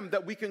 a.m.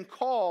 that we can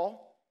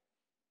call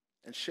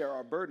and share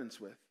our burdens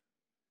with.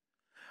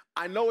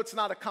 I know it's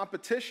not a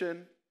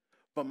competition,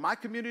 but my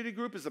community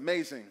group is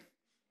amazing.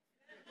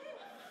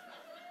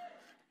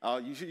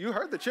 You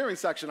heard the cheering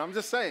section, I'm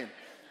just saying.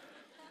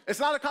 It's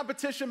not a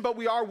competition, but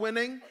we are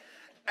winning,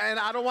 and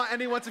I don't want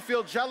anyone to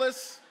feel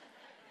jealous.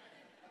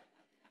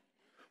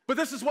 But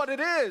this is what it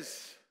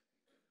is.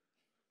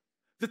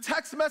 The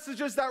text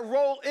messages that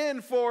roll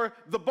in for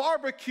the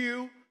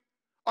barbecue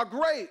are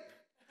great.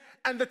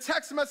 And the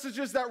text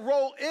messages that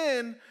roll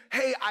in,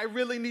 hey, I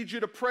really need you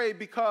to pray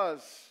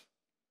because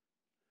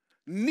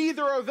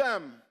neither of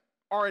them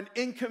are an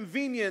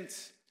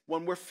inconvenience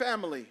when we're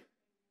family.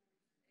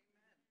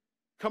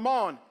 Come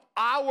on,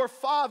 our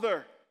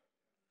Father.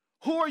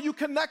 Who are you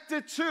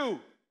connected to?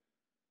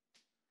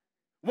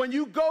 When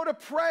you go to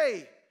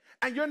pray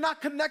and you're not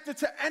connected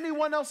to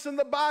anyone else in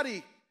the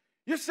body,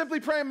 you're simply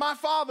praying, my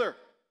Father,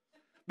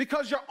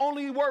 because you're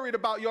only worried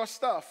about your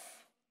stuff.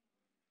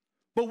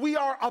 But we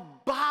are a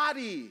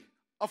body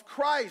of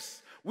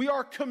Christ. We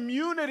are a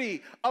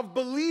community of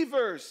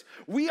believers.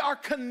 We are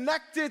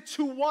connected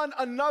to one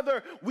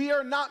another. We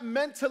are not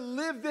meant to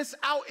live this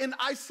out in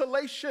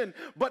isolation,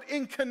 but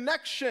in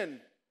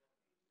connection.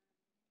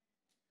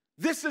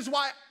 This is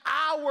why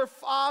our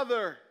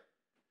Father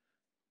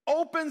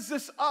opens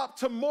this up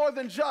to more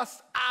than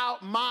just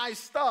my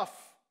stuff.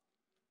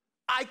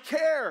 I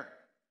care.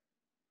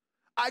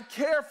 I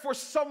care for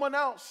someone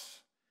else.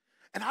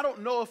 And I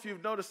don't know if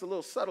you've noticed a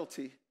little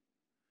subtlety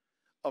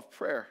of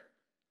prayer.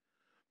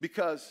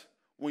 Because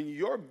when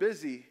you're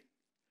busy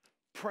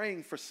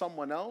praying for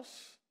someone else,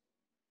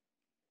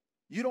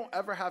 you don't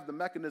ever have the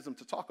mechanism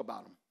to talk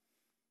about them.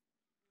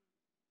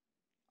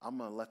 I'm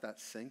going to let that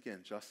sink in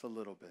just a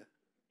little bit.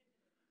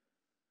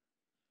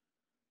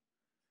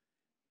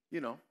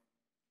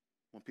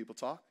 When people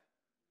talk,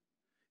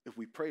 if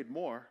we prayed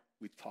more,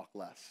 we'd talk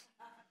less.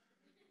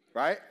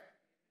 Right?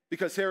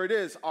 Because here it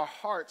is, our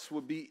hearts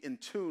will be in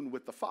tune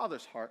with the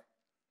Father's heart.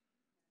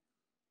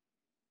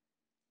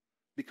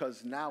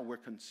 Because now we're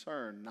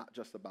concerned not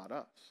just about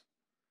us,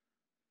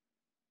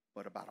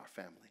 but about our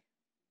family.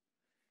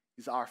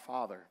 He's our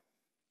Father,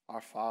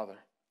 our Father.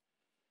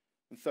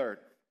 And third,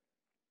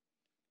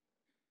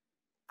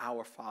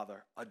 our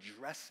Father,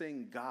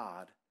 addressing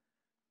God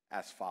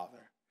as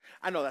Father.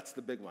 I know that's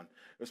the big one.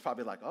 It was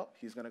probably like, oh,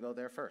 he's going to go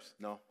there first.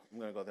 No, I'm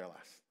going to go there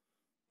last.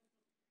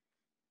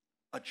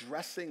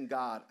 addressing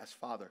God as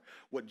Father.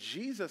 What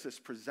Jesus is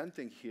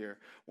presenting here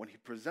when he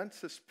presents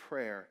this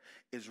prayer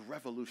is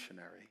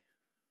revolutionary,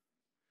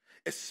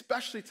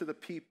 especially to the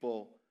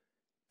people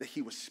that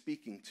he was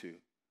speaking to,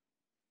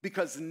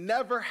 because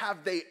never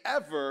have they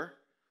ever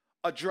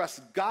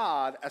addressed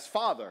God as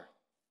Father.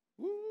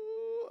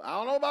 Ooh, I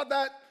don't know about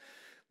that.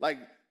 Like,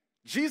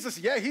 Jesus,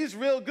 yeah, he's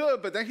real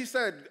good, but then he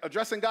said,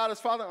 addressing God as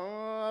Father,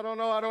 oh,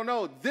 I don't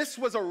know. This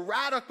was a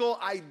radical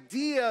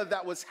idea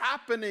that was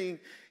happening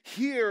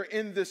here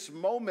in this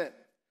moment.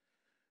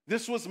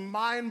 This was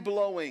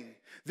mind-blowing.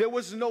 There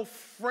was no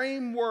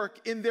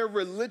framework in their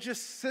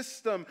religious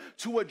system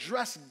to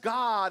address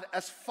God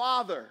as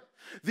Father.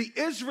 The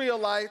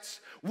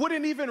Israelites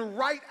wouldn't even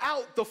write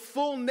out the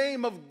full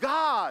name of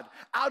God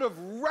out of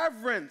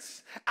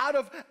reverence, out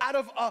of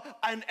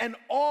an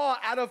awe,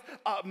 out of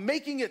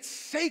making it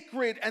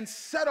sacred and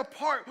set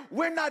apart.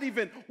 We're not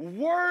even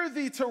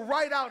worthy to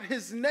write out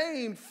his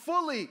name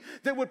fully.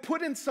 They would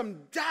put in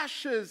some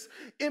dashes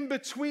in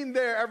between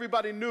there.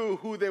 Everybody knew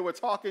who they were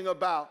talking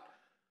about.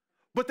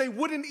 But they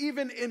wouldn't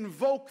even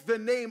invoke the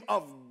name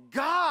of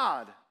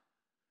God.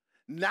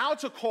 Now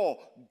to call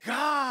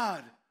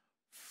God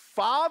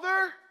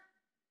Father?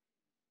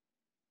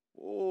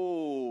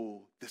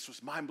 Oh, this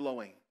was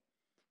mind-blowing.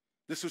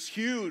 This was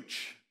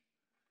huge.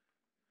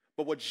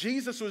 But what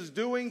Jesus was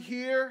doing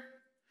here,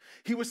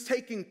 he was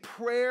taking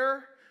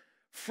prayer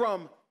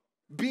from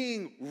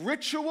being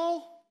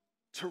ritual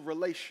to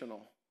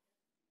relational.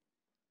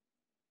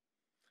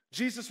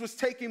 Jesus was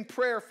taking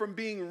prayer from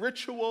being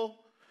ritual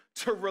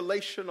to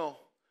relational.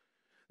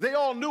 They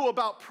all knew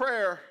about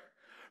prayer.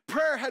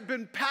 Prayer had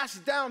been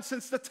passed down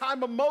since the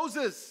time of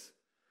Moses.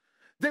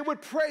 They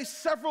would pray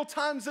several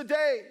times a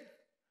day.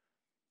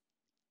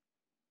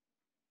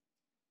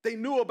 They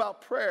knew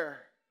about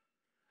prayer.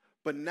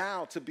 But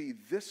now to be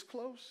this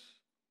close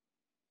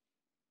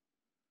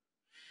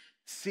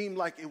seemed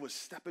like it was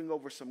stepping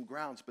over some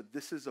grounds. But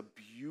this is a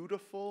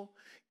beautiful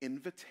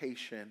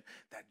invitation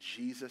that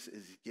Jesus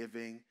is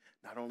giving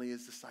not only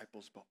his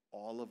disciples, but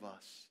all of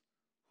us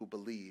who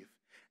believe.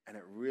 And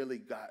it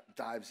really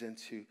dives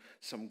into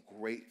some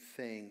great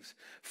things.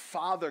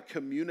 Father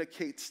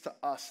communicates to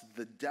us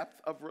the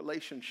depth of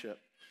relationship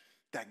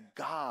that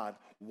God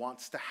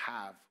wants to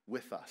have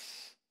with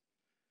us.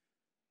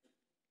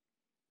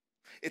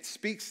 It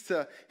speaks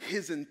to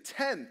his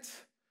intent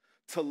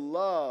to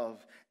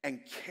love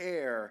and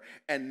care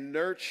and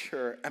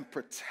nurture and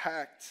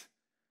protect.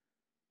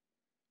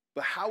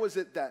 But how is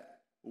it that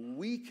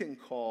we can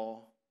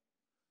call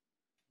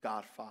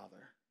God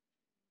Father?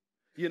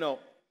 You know,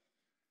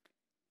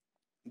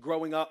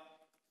 growing up,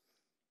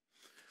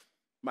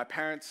 my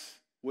parents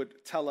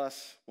would tell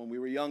us when we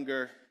were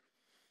younger,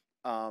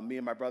 me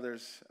and my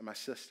brothers and my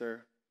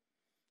sister,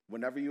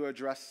 whenever you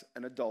address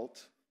an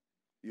adult,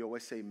 you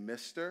always say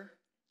Mr.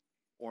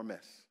 or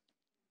Miss.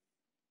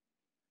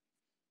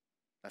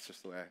 That's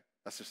just the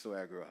way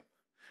I grew up,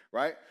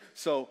 right?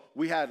 So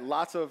we had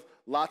lots of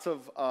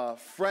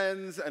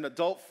friends and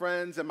adult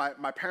friends, and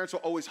my parents were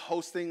always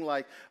hosting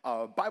like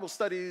Bible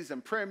studies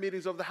and prayer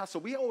meetings over the house. So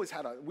we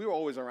were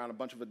always around a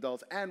bunch of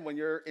adults. And when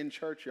you're in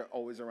church, you're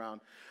always around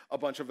a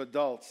bunch of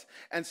adults.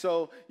 And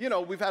so, you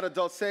know, we've had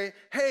adults say,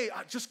 hey,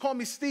 just call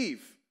me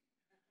Steve.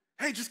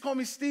 Hey, just call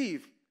me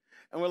Steve.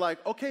 And we're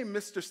like, okay,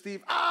 Mr.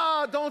 Steve.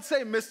 Don't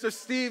say Mr.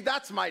 Steve.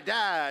 That's my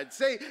dad.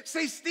 Say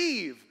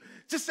Steve.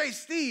 Just say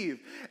Steve.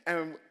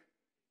 And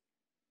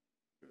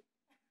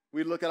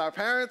we look at our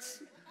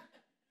parents.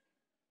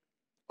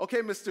 Okay,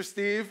 Mr.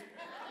 Steve.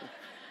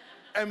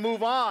 And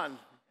move on.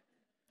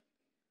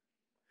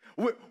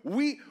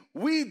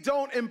 We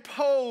don't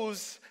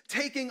impose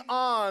taking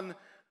on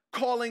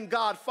calling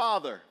God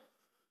Father.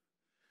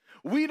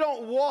 We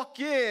don't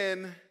walk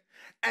in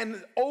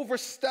and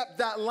overstep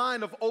that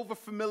line of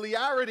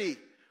overfamiliarity.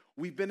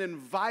 We've been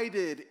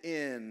invited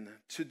in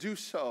to do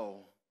so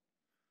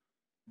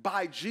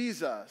by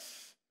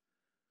Jesus,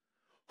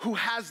 who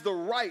has the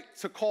right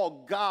to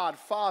call God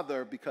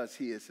Father because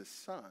he is his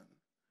son.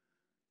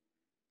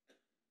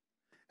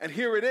 And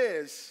here it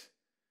is.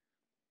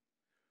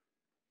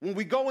 When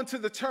we go into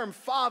the term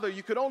father,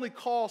 you could only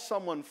call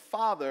someone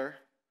father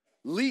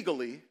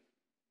legally,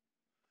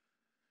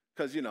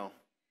 because, you know,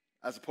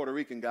 as a Puerto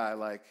Rican guy,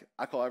 like,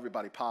 I call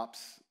everybody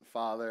pops,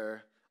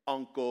 father,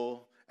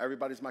 uncle.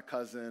 Everybody's my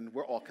cousin.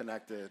 We're all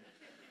connected.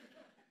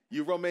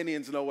 You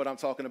Romanians know what I'm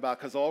talking about,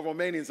 because all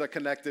Romanians are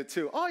connected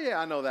too. Oh, yeah,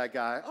 I know that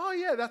guy. Oh,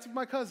 yeah, that's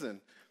my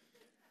cousin.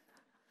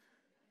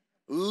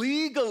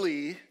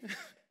 Legally,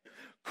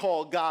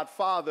 call God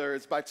Father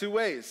is by two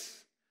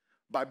ways: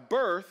 by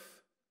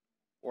birth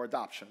or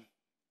adoption.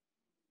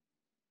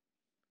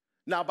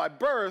 Now, by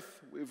birth,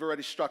 we've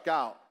already struck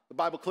out. The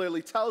Bible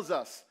clearly tells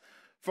us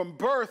from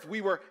birth we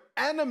were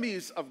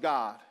enemies of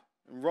God.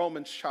 In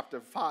Romans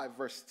chapter 5,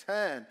 verse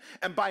 10.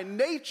 And by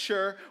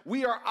nature,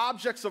 we are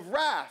objects of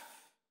wrath.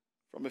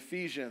 From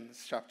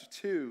Ephesians chapter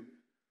 2.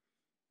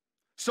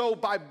 So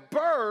by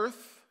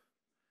birth,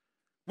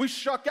 we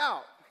struck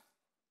out.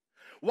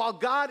 While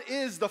God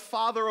is the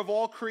Father of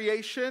all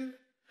creation,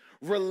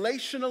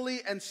 relationally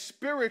and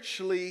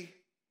spiritually,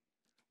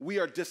 we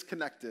are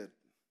disconnected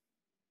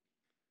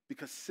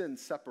because sin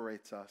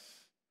separates us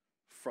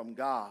from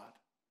God.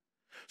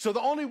 So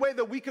the only way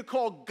that we could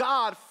call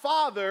God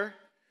Father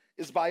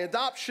is by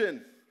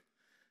adoption.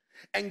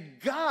 And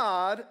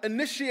God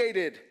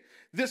initiated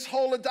this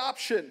whole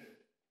adoption.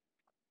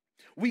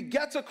 We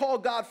get to call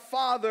God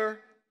Father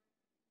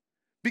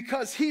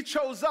because he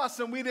chose us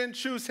and we didn't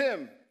choose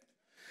him.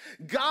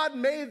 God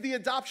made the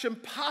adoption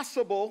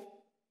possible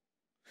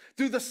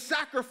through the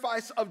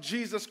sacrifice of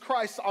Jesus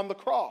Christ on the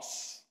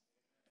cross.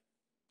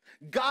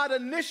 God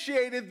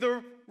initiated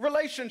the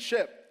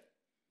relationship.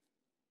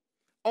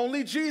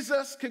 Only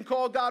Jesus can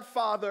call God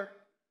Father.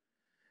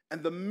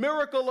 And the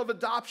miracle of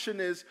adoption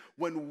is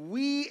when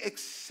we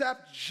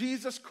accept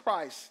Jesus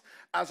Christ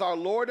as our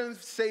Lord and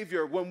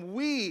Savior, when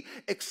we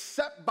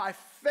accept by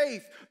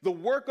faith the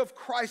work of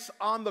Christ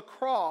on the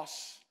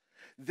cross,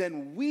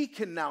 then we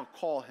can now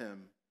call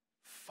him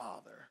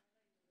Father.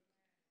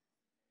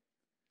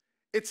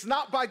 It's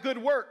not by good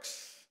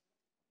works.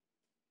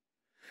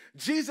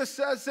 Jesus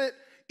says it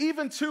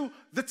even to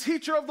the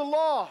teacher of the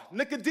law,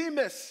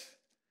 Nicodemus.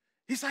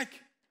 He's like,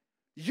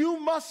 you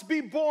must be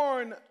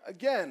born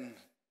again.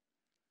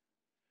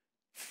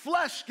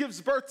 Flesh gives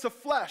birth to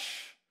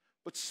flesh,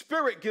 but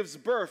spirit gives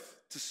birth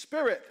to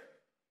spirit.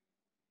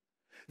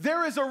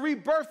 There is a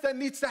rebirth that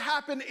needs to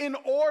happen in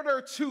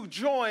order to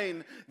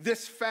join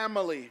this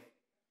family.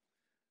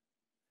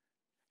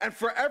 And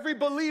for every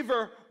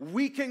believer,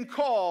 we can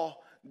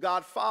call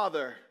God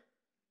Father.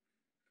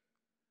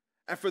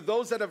 And for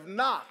those that have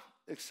not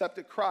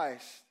accepted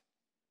Christ,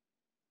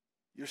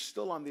 you're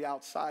still on the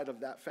outside of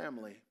that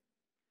family.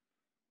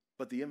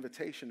 But the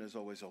invitation is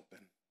always open,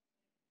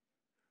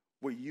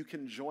 where you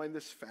can join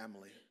this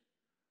family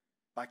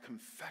by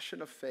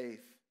confession of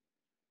faith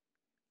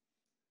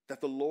that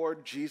the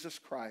Lord Jesus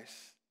Christ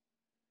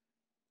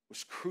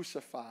was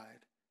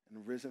crucified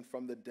and risen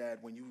from the dead.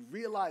 When you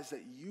realize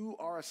that you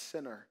are a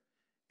sinner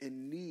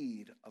in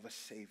need of a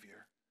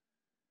Savior,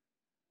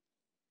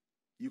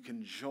 you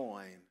can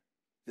join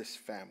this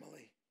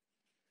family.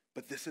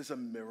 But this is a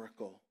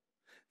miracle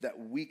that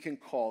we can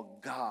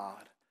call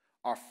God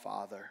our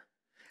Father.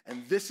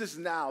 And this is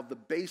now the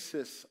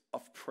basis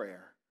of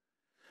prayer.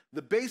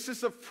 The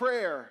basis of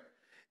prayer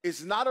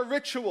is not a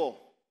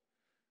ritual.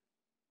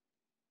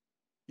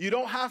 You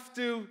don't have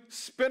to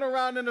spin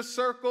around in a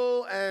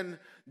circle and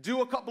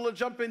do a couple of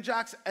jumping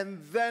jacks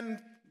and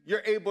then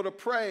you're able to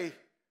pray.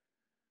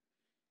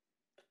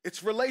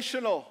 It's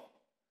relational.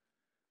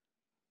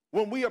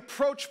 When we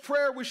approach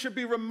prayer, we should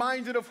be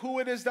reminded of who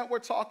it is that we're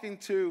talking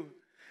to.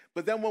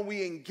 But then when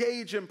we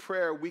engage in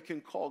prayer, we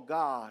can call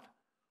God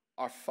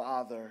our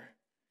Father.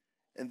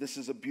 And this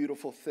is a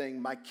beautiful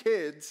thing. My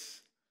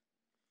kids,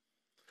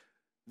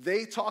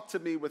 they talk to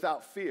me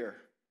without fear.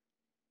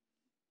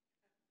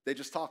 They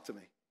just talk to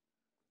me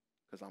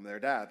because I'm their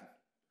dad.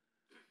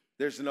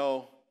 There's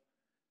no,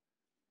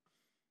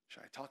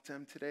 should I talk to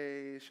him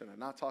today? Should I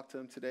not talk to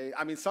him today?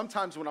 I mean,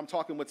 sometimes when I'm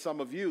talking with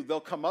some of you, they'll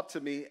come up to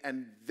me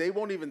and they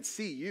won't even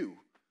see you,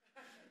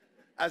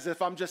 as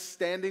if I'm just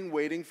standing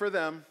waiting for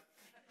them.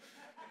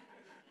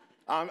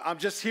 I'm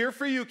just here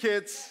for you,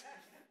 kids.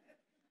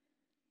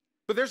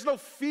 But there's no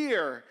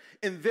fear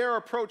in their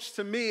approach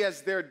to me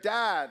as their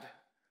dad.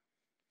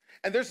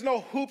 And there's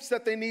no hoops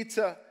that they need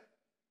to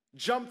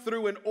jump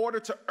through in order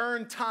to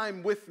earn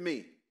time with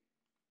me.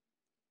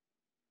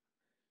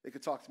 They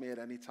could talk to me at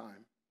any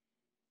time.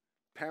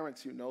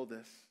 Parents, you know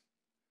this.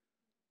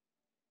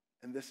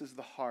 And this is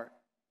the heart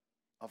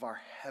of our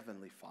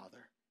Heavenly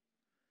Father.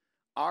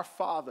 Our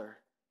Father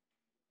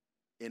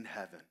in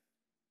heaven.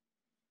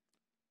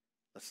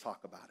 Let's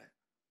talk about it.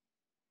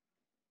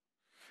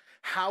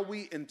 How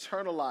we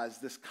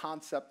internalize this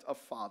concept of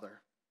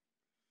Father.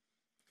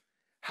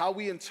 How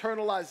we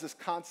internalize this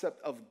concept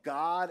of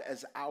God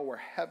as our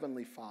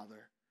Heavenly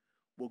Father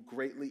will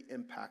greatly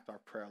impact our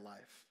prayer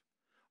life.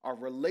 Our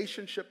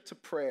relationship to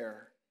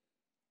prayer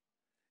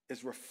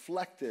is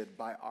reflected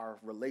by our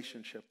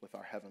relationship with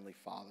our Heavenly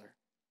Father.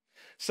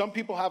 Some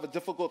people have a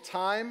difficult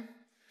time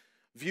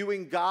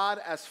viewing God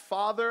as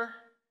Father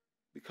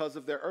because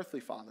of their earthly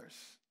fathers,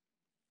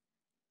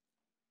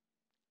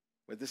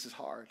 where this is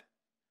hard.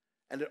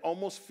 And it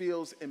almost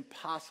feels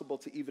impossible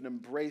to even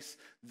embrace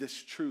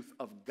this truth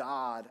of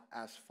God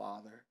as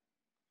Father.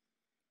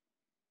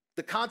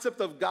 The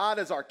concept of God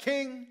as our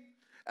King,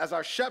 as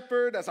our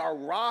shepherd, as our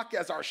rock,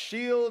 as our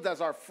shield,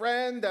 as our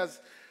friend, as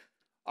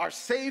our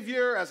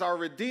Savior, as our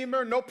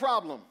Redeemer, no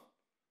problem.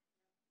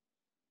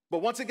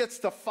 But once it gets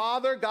to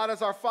Father, God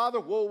as our Father,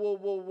 whoa, whoa,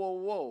 whoa, whoa,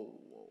 whoa,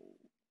 whoa.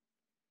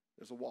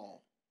 There's a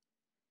wall.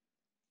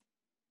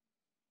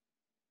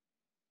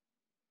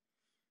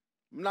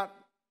 I'm not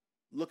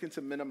looking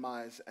to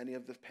minimize any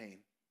of the pain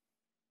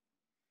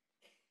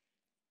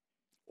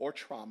or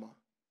trauma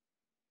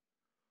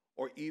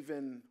or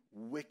even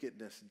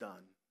wickedness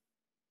done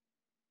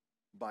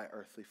by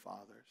earthly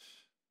fathers.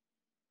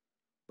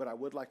 But I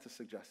would like to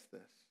suggest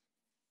this,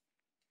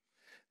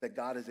 that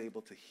God is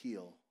able to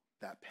heal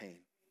that pain.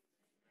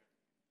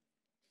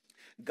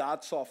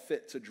 God saw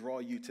fit to draw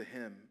you to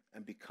him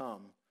and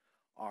become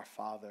our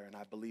Father, and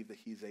I believe that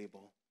he's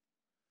able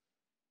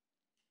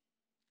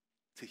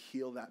to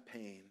heal that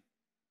pain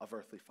of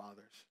earthly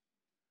fathers.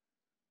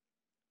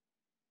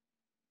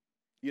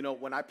 You know,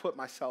 when I put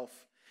myself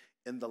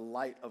in the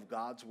light of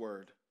God's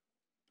word,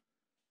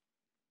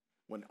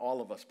 when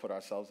all of us put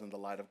ourselves in the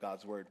light of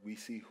God's word, we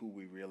see who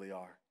we really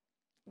are,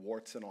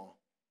 warts and all.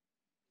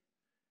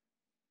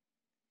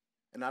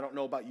 And I don't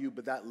know about you,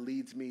 but that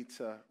leads me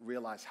to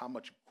realize how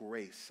much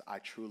grace I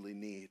truly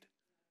need.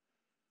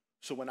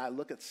 So when I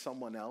look at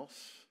someone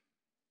else,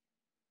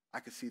 I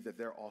can see that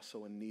they're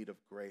also in need of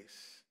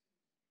grace.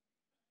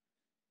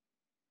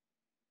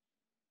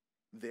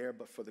 There,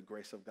 but for the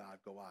grace of God,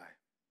 go I.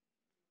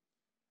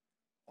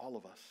 All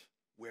of us,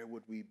 where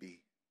would we be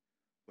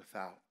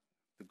without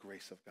the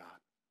grace of God?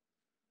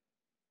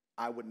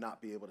 I would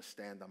not be able to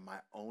stand on my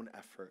own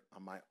effort,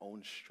 on my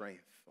own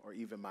strength, or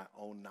even my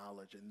own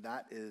knowledge. And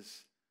that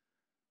is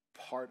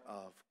part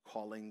of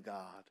calling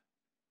God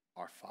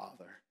our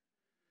Father.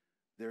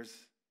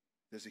 There's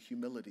a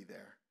humility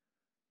there.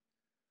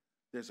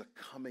 There's a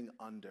coming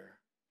under.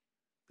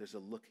 There's a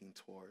looking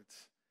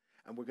towards.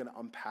 And we're going to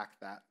unpack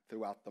that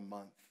throughout the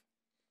month.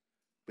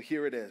 But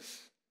here it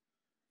is.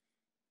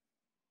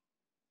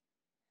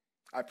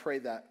 I pray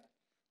that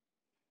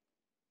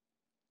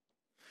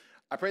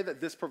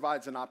this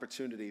provides an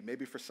opportunity,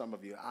 maybe for some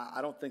of you.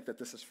 I don't think that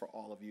this is for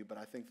all of you, but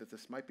I think that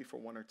this might be for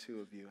one or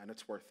two of you, and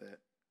it's worth it.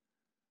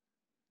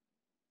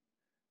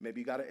 Maybe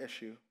you got an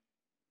issue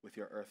with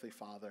your earthly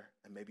father,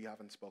 and maybe you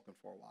haven't spoken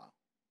for a while.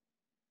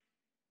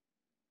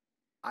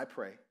 I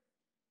pray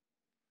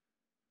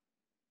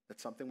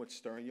that something would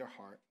stir in your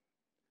heart,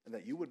 and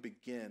that you would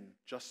begin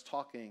just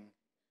talking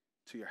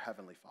to your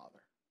heavenly Father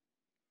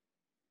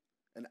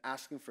and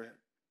asking for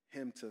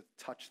him to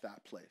touch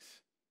that place,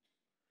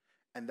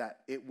 and that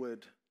it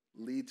would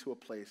lead to a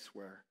place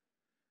where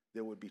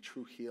there would be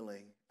true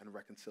healing and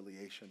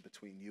reconciliation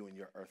between you and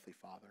your earthly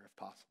father, if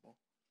possible.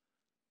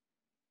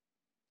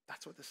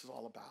 That's what this is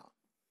all about.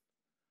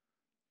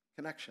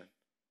 Connection,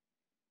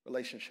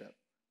 relationship.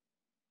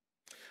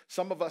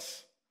 Some of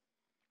us,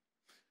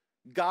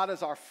 God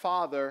is our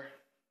Father,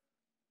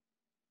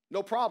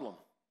 no problem.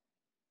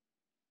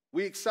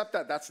 We accept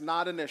that. That's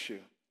not an issue.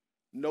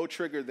 No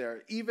trigger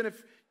there. Even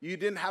if you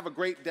didn't have a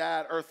great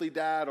dad, earthly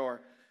dad,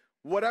 or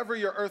whatever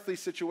your earthly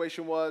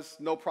situation was,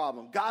 no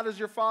problem. God is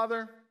your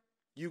Father,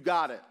 you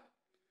got it.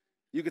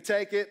 You could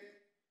take it,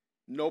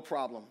 no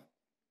problem.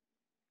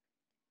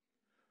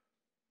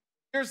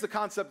 Here's the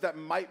concept that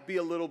might be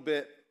a little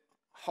bit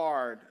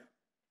hard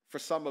for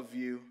some of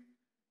you.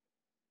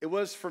 It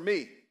was for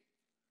me.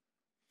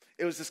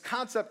 It was this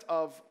concept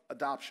of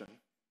adoption.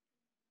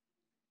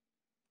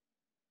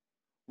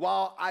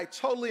 While I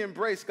totally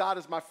embrace God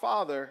as my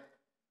Father,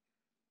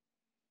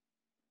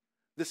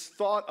 this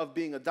thought of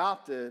being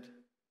adopted,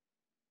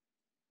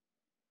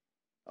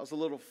 that was a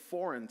little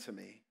foreign to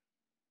me.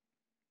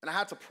 And I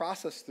had to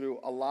process through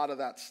a lot of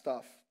that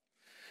stuff.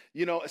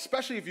 You know,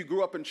 especially if you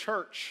grew up in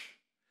church,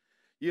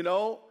 you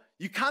know,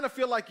 you kind of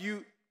feel like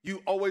you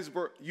always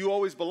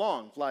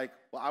belong. Like,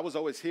 well, I was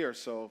always here,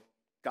 so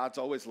God's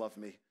always loved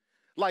me.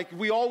 Like,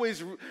 we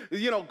always,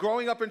 you know,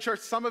 growing up in church,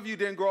 some of you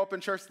didn't grow up in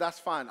church, that's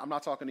fine. I'm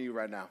not talking to you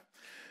right now.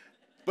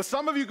 But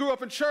some of you grew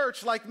up in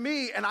church like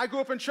me, and I grew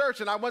up in church,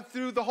 and I went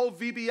through the whole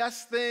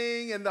VBS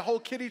thing and the whole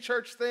kiddie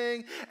church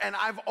thing, and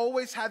I've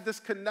always had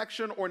this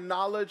connection or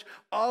knowledge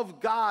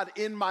of God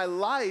in my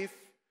life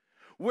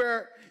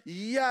where,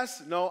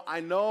 yes, no,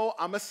 I know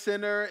I'm a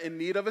sinner in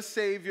need of a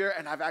Savior,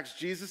 and I've asked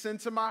Jesus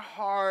into my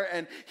heart,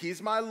 and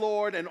he's my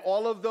Lord, and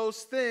all of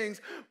those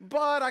things,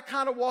 but I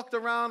kind of walked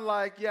around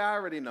like, yeah, I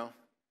already know.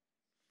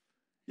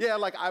 Yeah,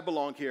 like, I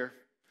belong here.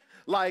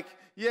 Like,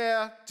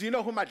 yeah, do you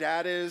know who my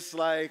dad is?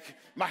 Like,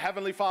 my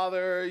heavenly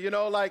Father, you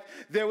know, like,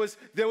 there was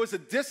a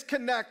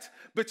disconnect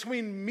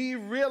between me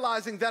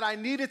realizing that I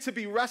needed to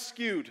be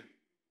rescued.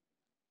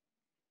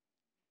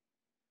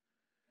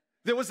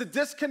 There was a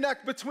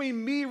disconnect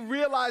between me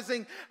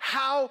realizing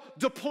how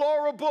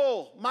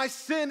deplorable my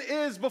sin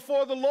is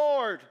before the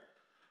Lord,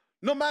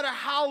 no matter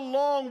how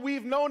long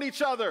we've known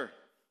each other.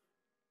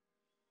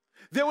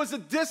 There was a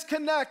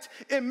disconnect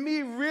in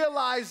me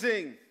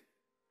realizing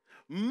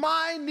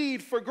my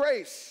need for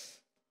grace,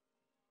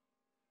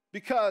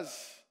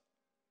 because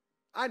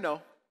I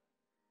know.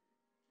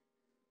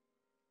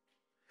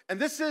 And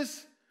this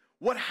is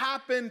what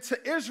happened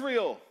to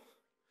Israel.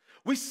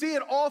 We see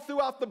it all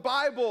throughout the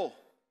Bible.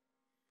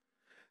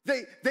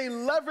 They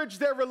leveraged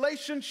their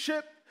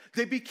relationship,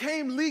 they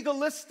became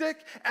legalistic,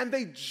 and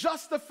they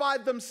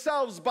justified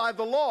themselves by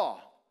the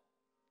law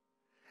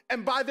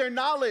and by their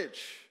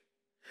knowledge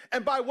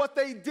and by what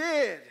they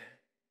did.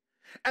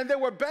 And they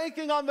were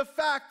banking on the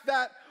fact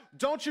that,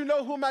 don't you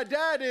know who my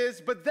dad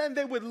is? But then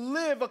they would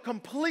live a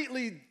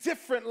completely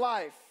different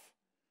life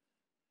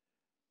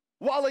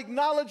while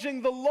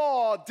acknowledging the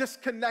law,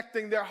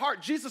 disconnecting their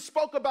heart. Jesus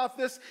spoke about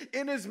this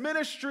in his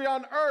ministry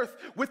on earth.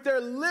 With their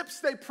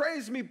lips they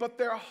praise me, but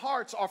their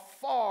hearts are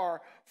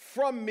far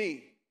from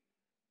me.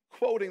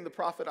 Quoting the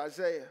prophet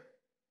Isaiah.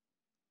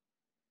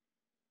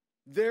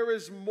 There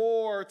is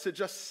more to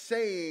just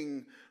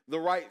saying the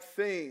right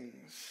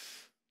things.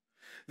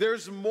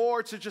 There's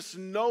more to just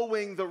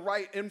knowing the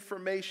right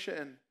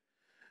information.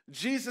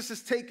 Jesus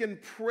has taken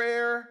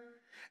prayer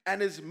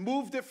and has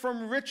moved it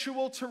from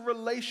ritual to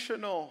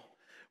relational,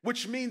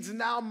 which means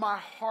now my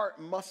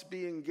heart must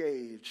be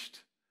engaged,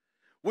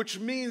 which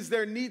means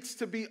there needs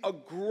to be a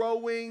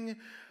growing,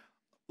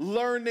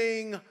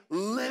 learning,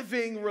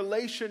 living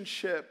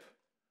relationship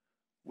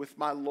with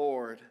my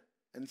Lord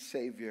and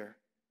Savior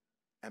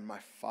and my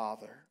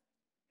Father.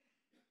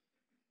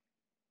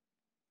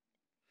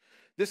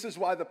 This is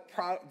why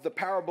the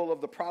parable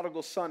of the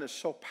prodigal son is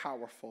so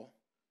powerful.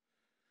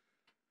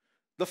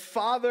 The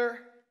father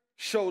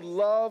showed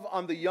love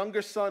on the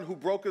younger son who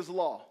broke his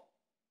law.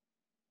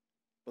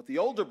 But the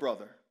older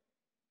brother,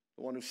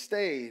 the one who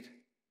stayed,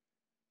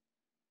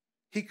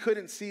 he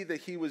couldn't see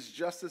that he was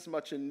just as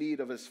much in need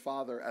of his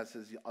father as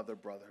his other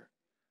brother.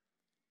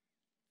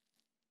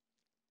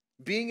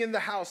 Being in the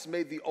house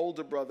made the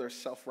older brother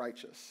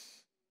self-righteous.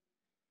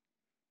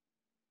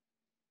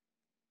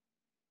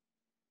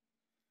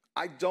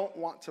 I don't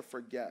want to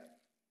forget.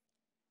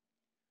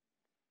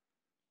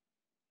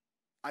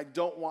 I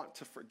don't want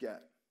to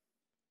forget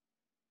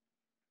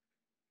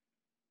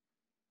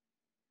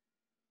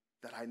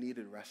that I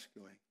needed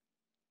rescuing.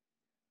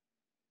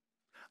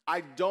 I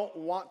don't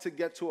want to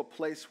get to a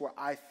place where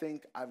I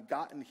think I've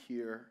gotten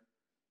here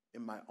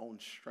in my own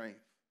strength.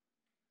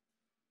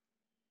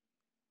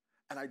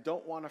 And I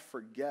don't want to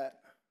forget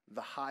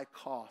the high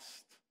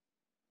cost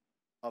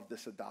of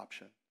this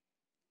adoption.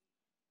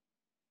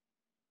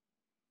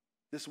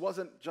 This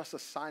wasn't just a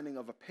signing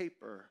of a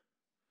paper.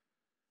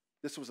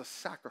 This was a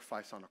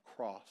sacrifice on a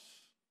cross.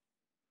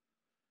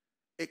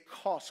 It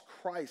cost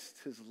Christ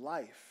his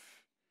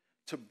life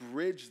to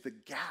bridge the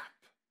gap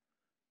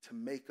to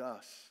make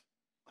us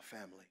a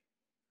family.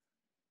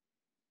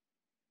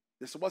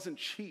 This wasn't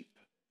cheap.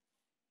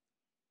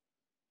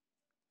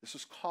 This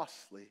was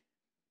costly.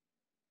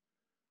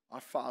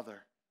 Our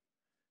Father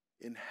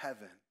in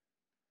heaven,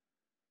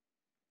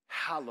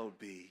 hallowed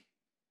be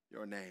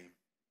your name.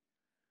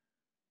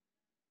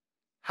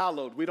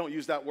 Hallowed, we don't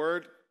use that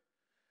word.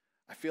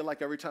 I feel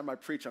like every time I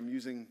preach, I'm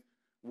using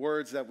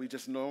words that we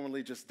just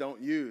normally just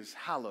don't use.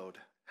 Hallowed,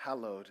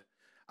 hallowed.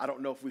 I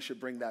don't know if we should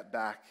bring that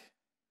back,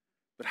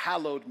 but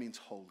hallowed means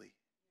holy,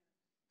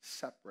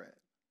 separate.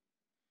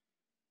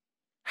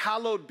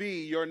 Hallowed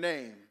be your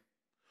name.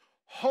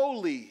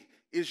 Holy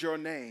is your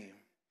name.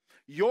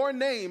 Your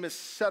name is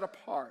set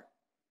apart.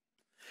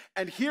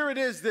 And here it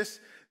is,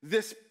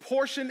 this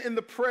portion in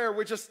the prayer,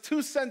 we're just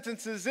 2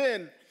 sentences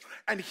in,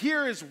 and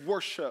here is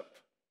worship.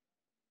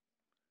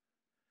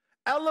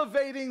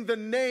 Elevating the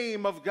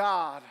name of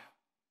God,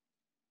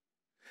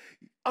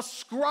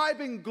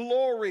 ascribing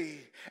glory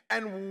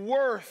and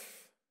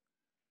worth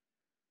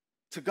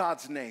to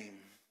God's name.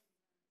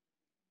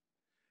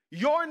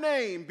 Your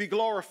name be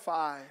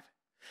glorified.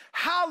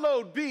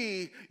 Hallowed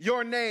be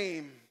your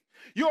name.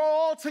 You're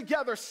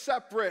altogether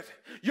separate.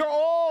 You're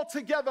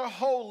altogether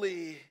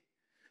holy.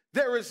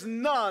 There is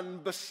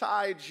none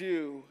beside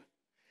you.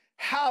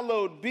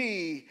 Hallowed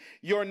be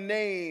your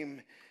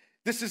name.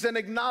 This is an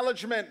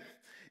acknowledgement.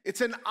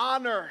 It's an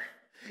honor.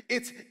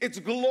 It's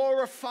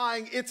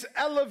glorifying. It's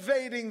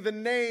elevating the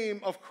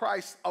name of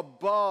Christ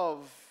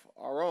above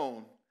our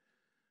own.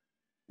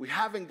 We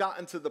haven't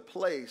gotten to the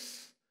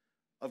place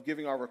of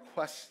giving our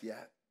requests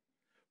yet.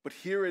 But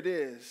here it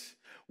is.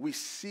 We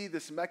see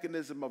this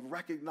mechanism of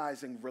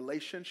recognizing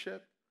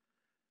relationship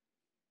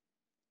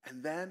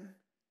and then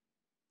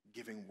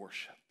giving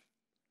worship.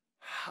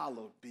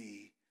 Hallowed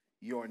be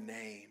your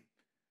name.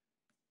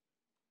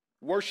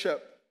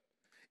 Worship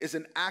is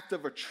an act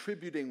of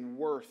attributing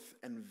worth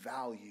and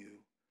value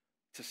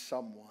to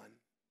someone.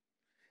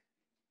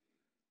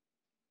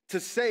 To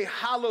say,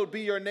 hallowed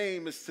be your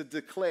name, is to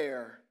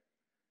declare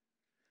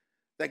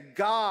that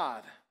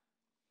God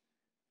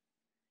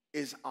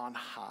is on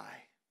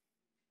high,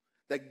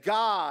 that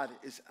God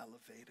is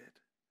elevated.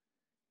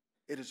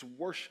 It is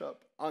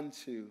worship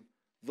unto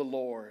the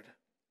Lord.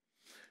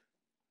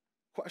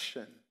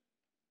 Question: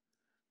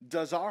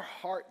 does our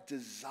heart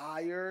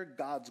desire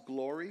God's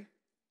glory?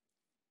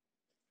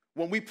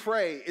 When we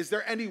pray, is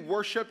there any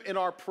worship in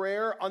our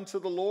prayer unto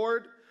the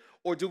Lord?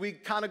 Or do we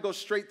kind of go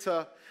straight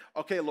to,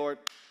 okay, Lord,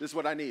 this is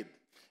what I need?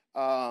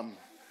 It's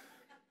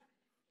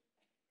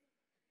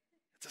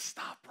a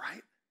stop,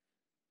 right?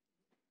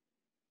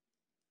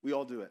 We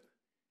all do it,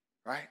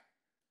 right?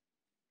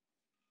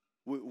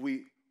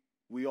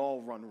 We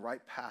all run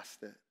right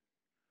past it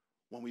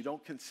when we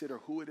don't consider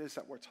who it is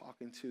that we're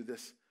talking to.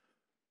 This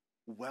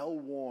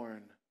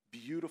well-worn,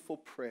 beautiful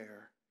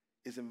prayer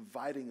is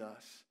inviting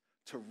us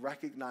to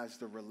recognize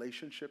the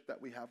relationship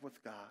that we have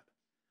with God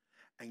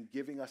and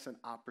giving us an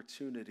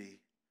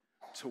opportunity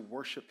to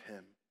worship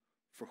him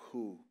for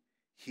who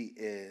he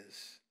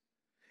is.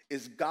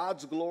 Is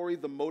God's glory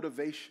the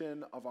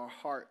motivation of our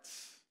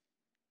hearts?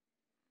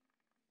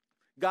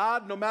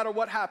 God, no matter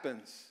what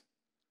happens,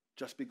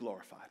 just be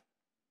glorified.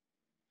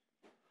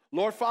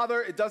 Lord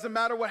Father, it doesn't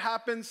matter what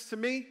happens to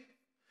me.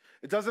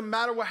 It doesn't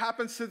matter what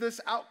happens to this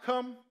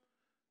outcome.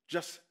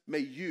 Just may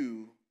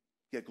you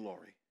get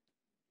glory.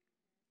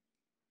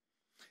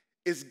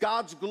 Is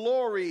God's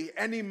glory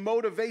any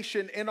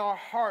motivation in our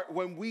heart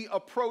when we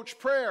approach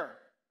prayer?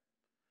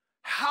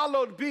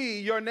 Hallowed be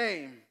your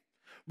name.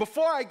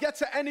 Before I get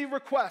to any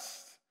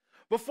request,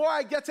 before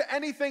I get to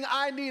anything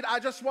I need, I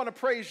just want to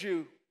praise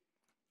you.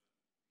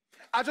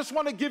 I just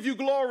want to give you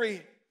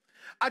glory.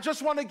 I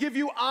just want to give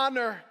you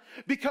honor,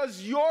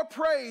 because your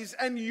praise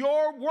and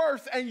your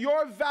worth and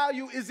your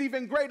value is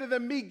even greater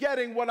than me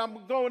getting what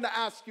I'm going to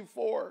ask you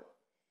for.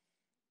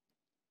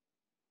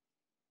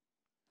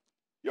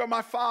 You're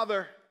my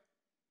Father.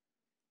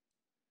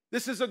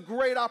 This is a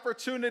great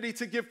opportunity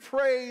to give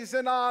praise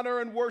and honor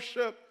and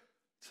worship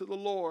to the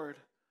Lord,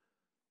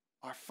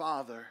 our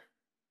Father.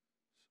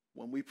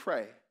 When we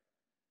pray,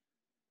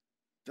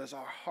 does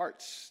our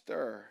heart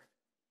stir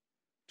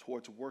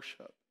towards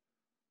worship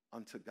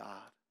unto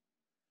God?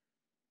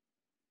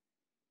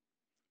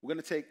 We're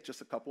going to take just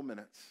a couple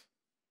minutes.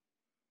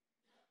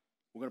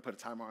 We're going to put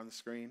a timer on the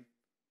screen.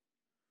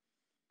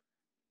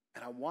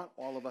 And I want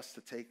all of us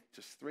to take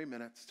just 3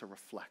 minutes to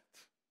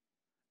reflect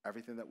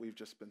everything that we've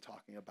just been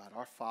talking about.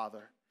 Our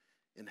Father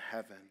in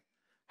heaven,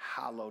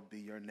 hallowed be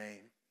your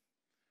name.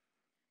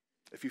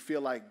 If you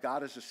feel like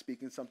God is just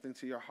speaking something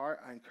to your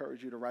heart, I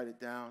encourage you to write it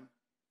down.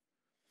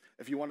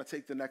 If you want to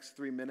take the next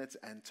 3 minutes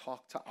and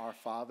talk to our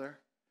Father,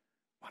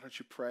 why don't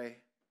you pray?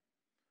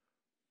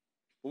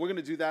 Well, we're going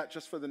to do that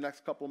just for the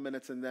next couple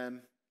minutes, and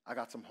then I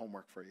got some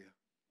homework for you.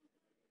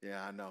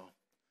 Yeah, I know.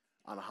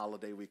 On a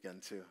holiday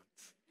weekend, too.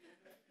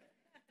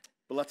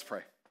 But let's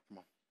pray. Come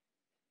on.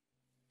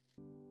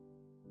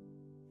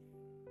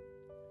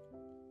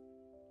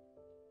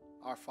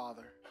 Our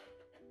Father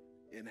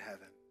in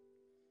heaven,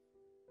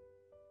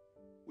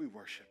 we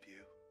worship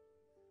you,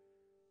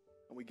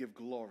 and we give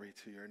glory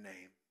to your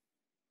name.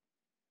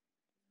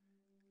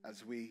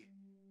 As we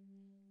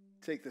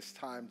take this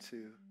time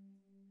to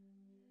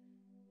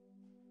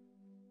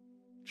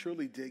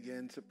truly dig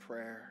into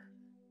prayer,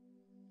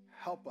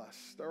 help us,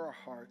 stir our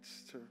hearts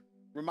to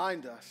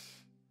remind us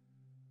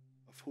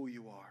of who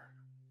you are.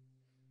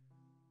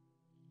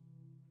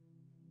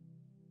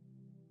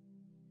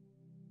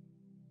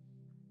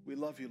 We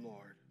love you,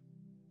 Lord.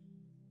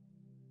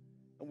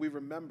 And we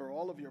remember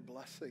all of your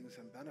blessings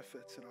and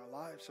benefits in our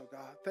lives. So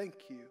God, thank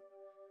you.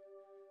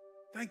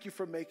 Thank you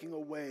for making a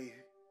way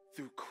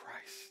through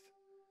Christ.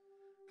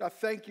 God,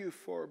 thank you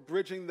for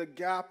bridging the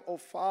gap, oh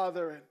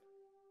Father, and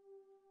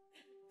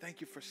thank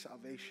you for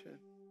salvation.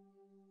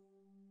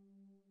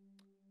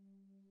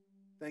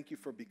 Thank you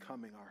for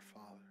becoming our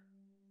Father.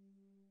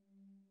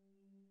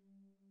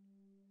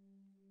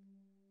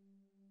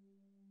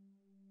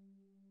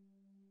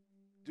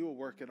 Do a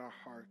work in our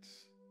hearts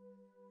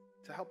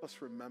to help us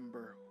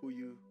remember who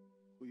you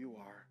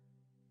are.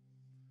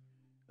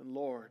 And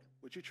Lord,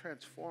 would you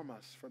transform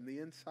us from the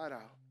inside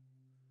out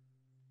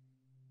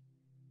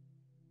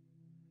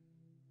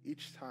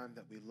each time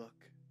that we look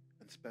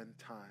and spend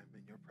time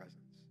in your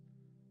presence.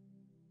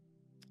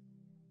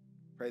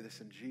 Pray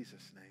this in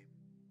Jesus'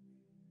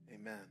 name.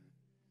 Amen.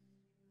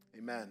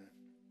 Amen.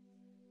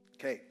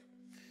 Okay,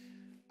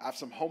 I have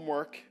some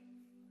homework.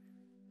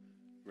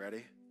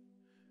 Ready?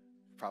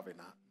 Probably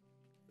not.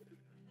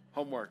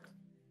 Homework.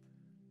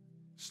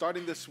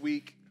 Starting this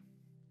week,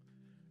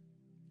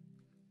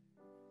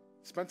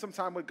 spend some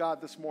time with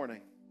God this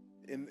morning,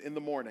 in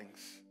the mornings,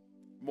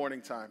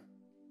 morning time.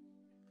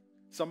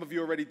 Some of you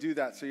already do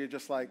that, so you're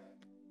just like,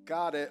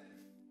 got it.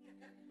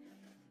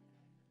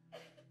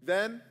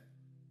 Then,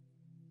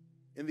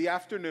 in the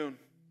afternoon,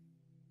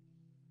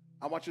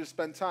 I want you to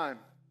spend time,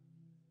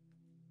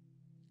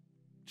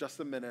 just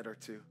a minute or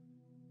two,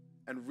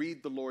 and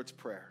read the Lord's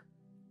Prayer.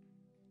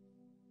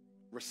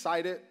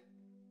 Recite it,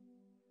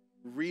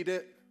 read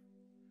it,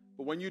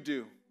 but when you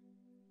do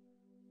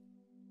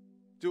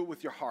it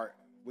with your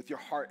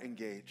heart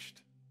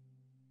engaged.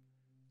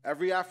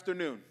 Every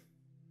afternoon,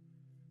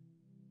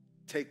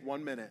 take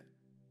 1 minute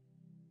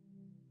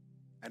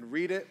and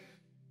read it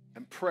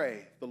and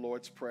pray the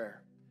Lord's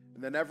Prayer.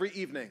 And then every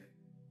evening,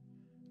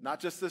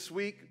 not just this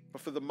week,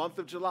 but for the month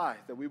of July,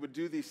 that we would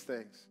do these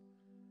things.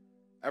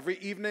 Every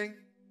evening,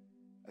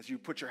 as you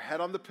put your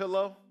head on the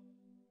pillow,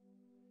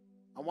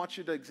 I want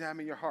you to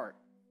examine your heart.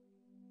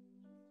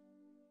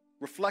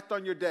 Reflect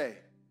on your day.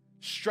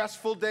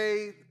 Stressful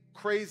day,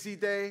 crazy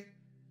day.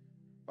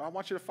 But I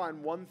want you to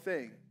find one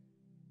thing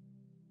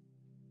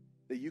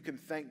that you can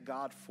thank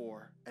God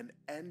for and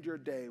end your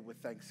day with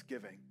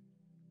thanksgiving.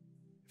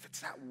 If it's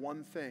that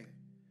one thing,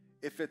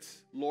 if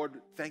it's, Lord,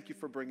 thank you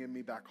for bringing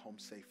me back home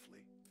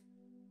safely.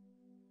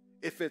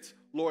 If it's,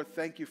 Lord,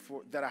 thank you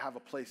for that I have a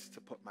place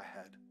to put my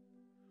head.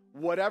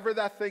 Whatever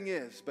that thing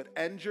is, but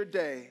end your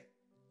day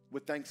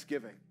with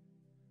thanksgiving.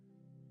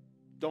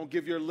 Don't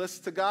give your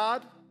list to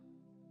God.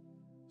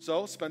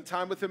 So spend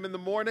time with him in the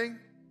morning,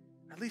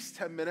 at least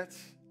 10 minutes.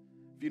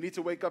 If you need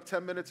to wake up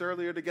 10 minutes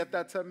earlier to get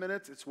that 10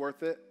 minutes, it's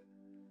worth it.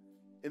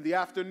 In the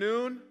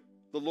afternoon,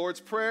 the Lord's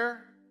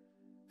Prayer,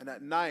 and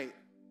at night,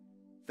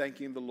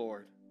 thanking the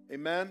Lord.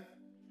 Amen?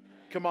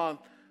 Come on,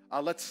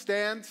 let's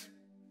stand.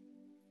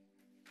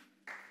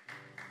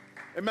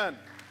 Amen.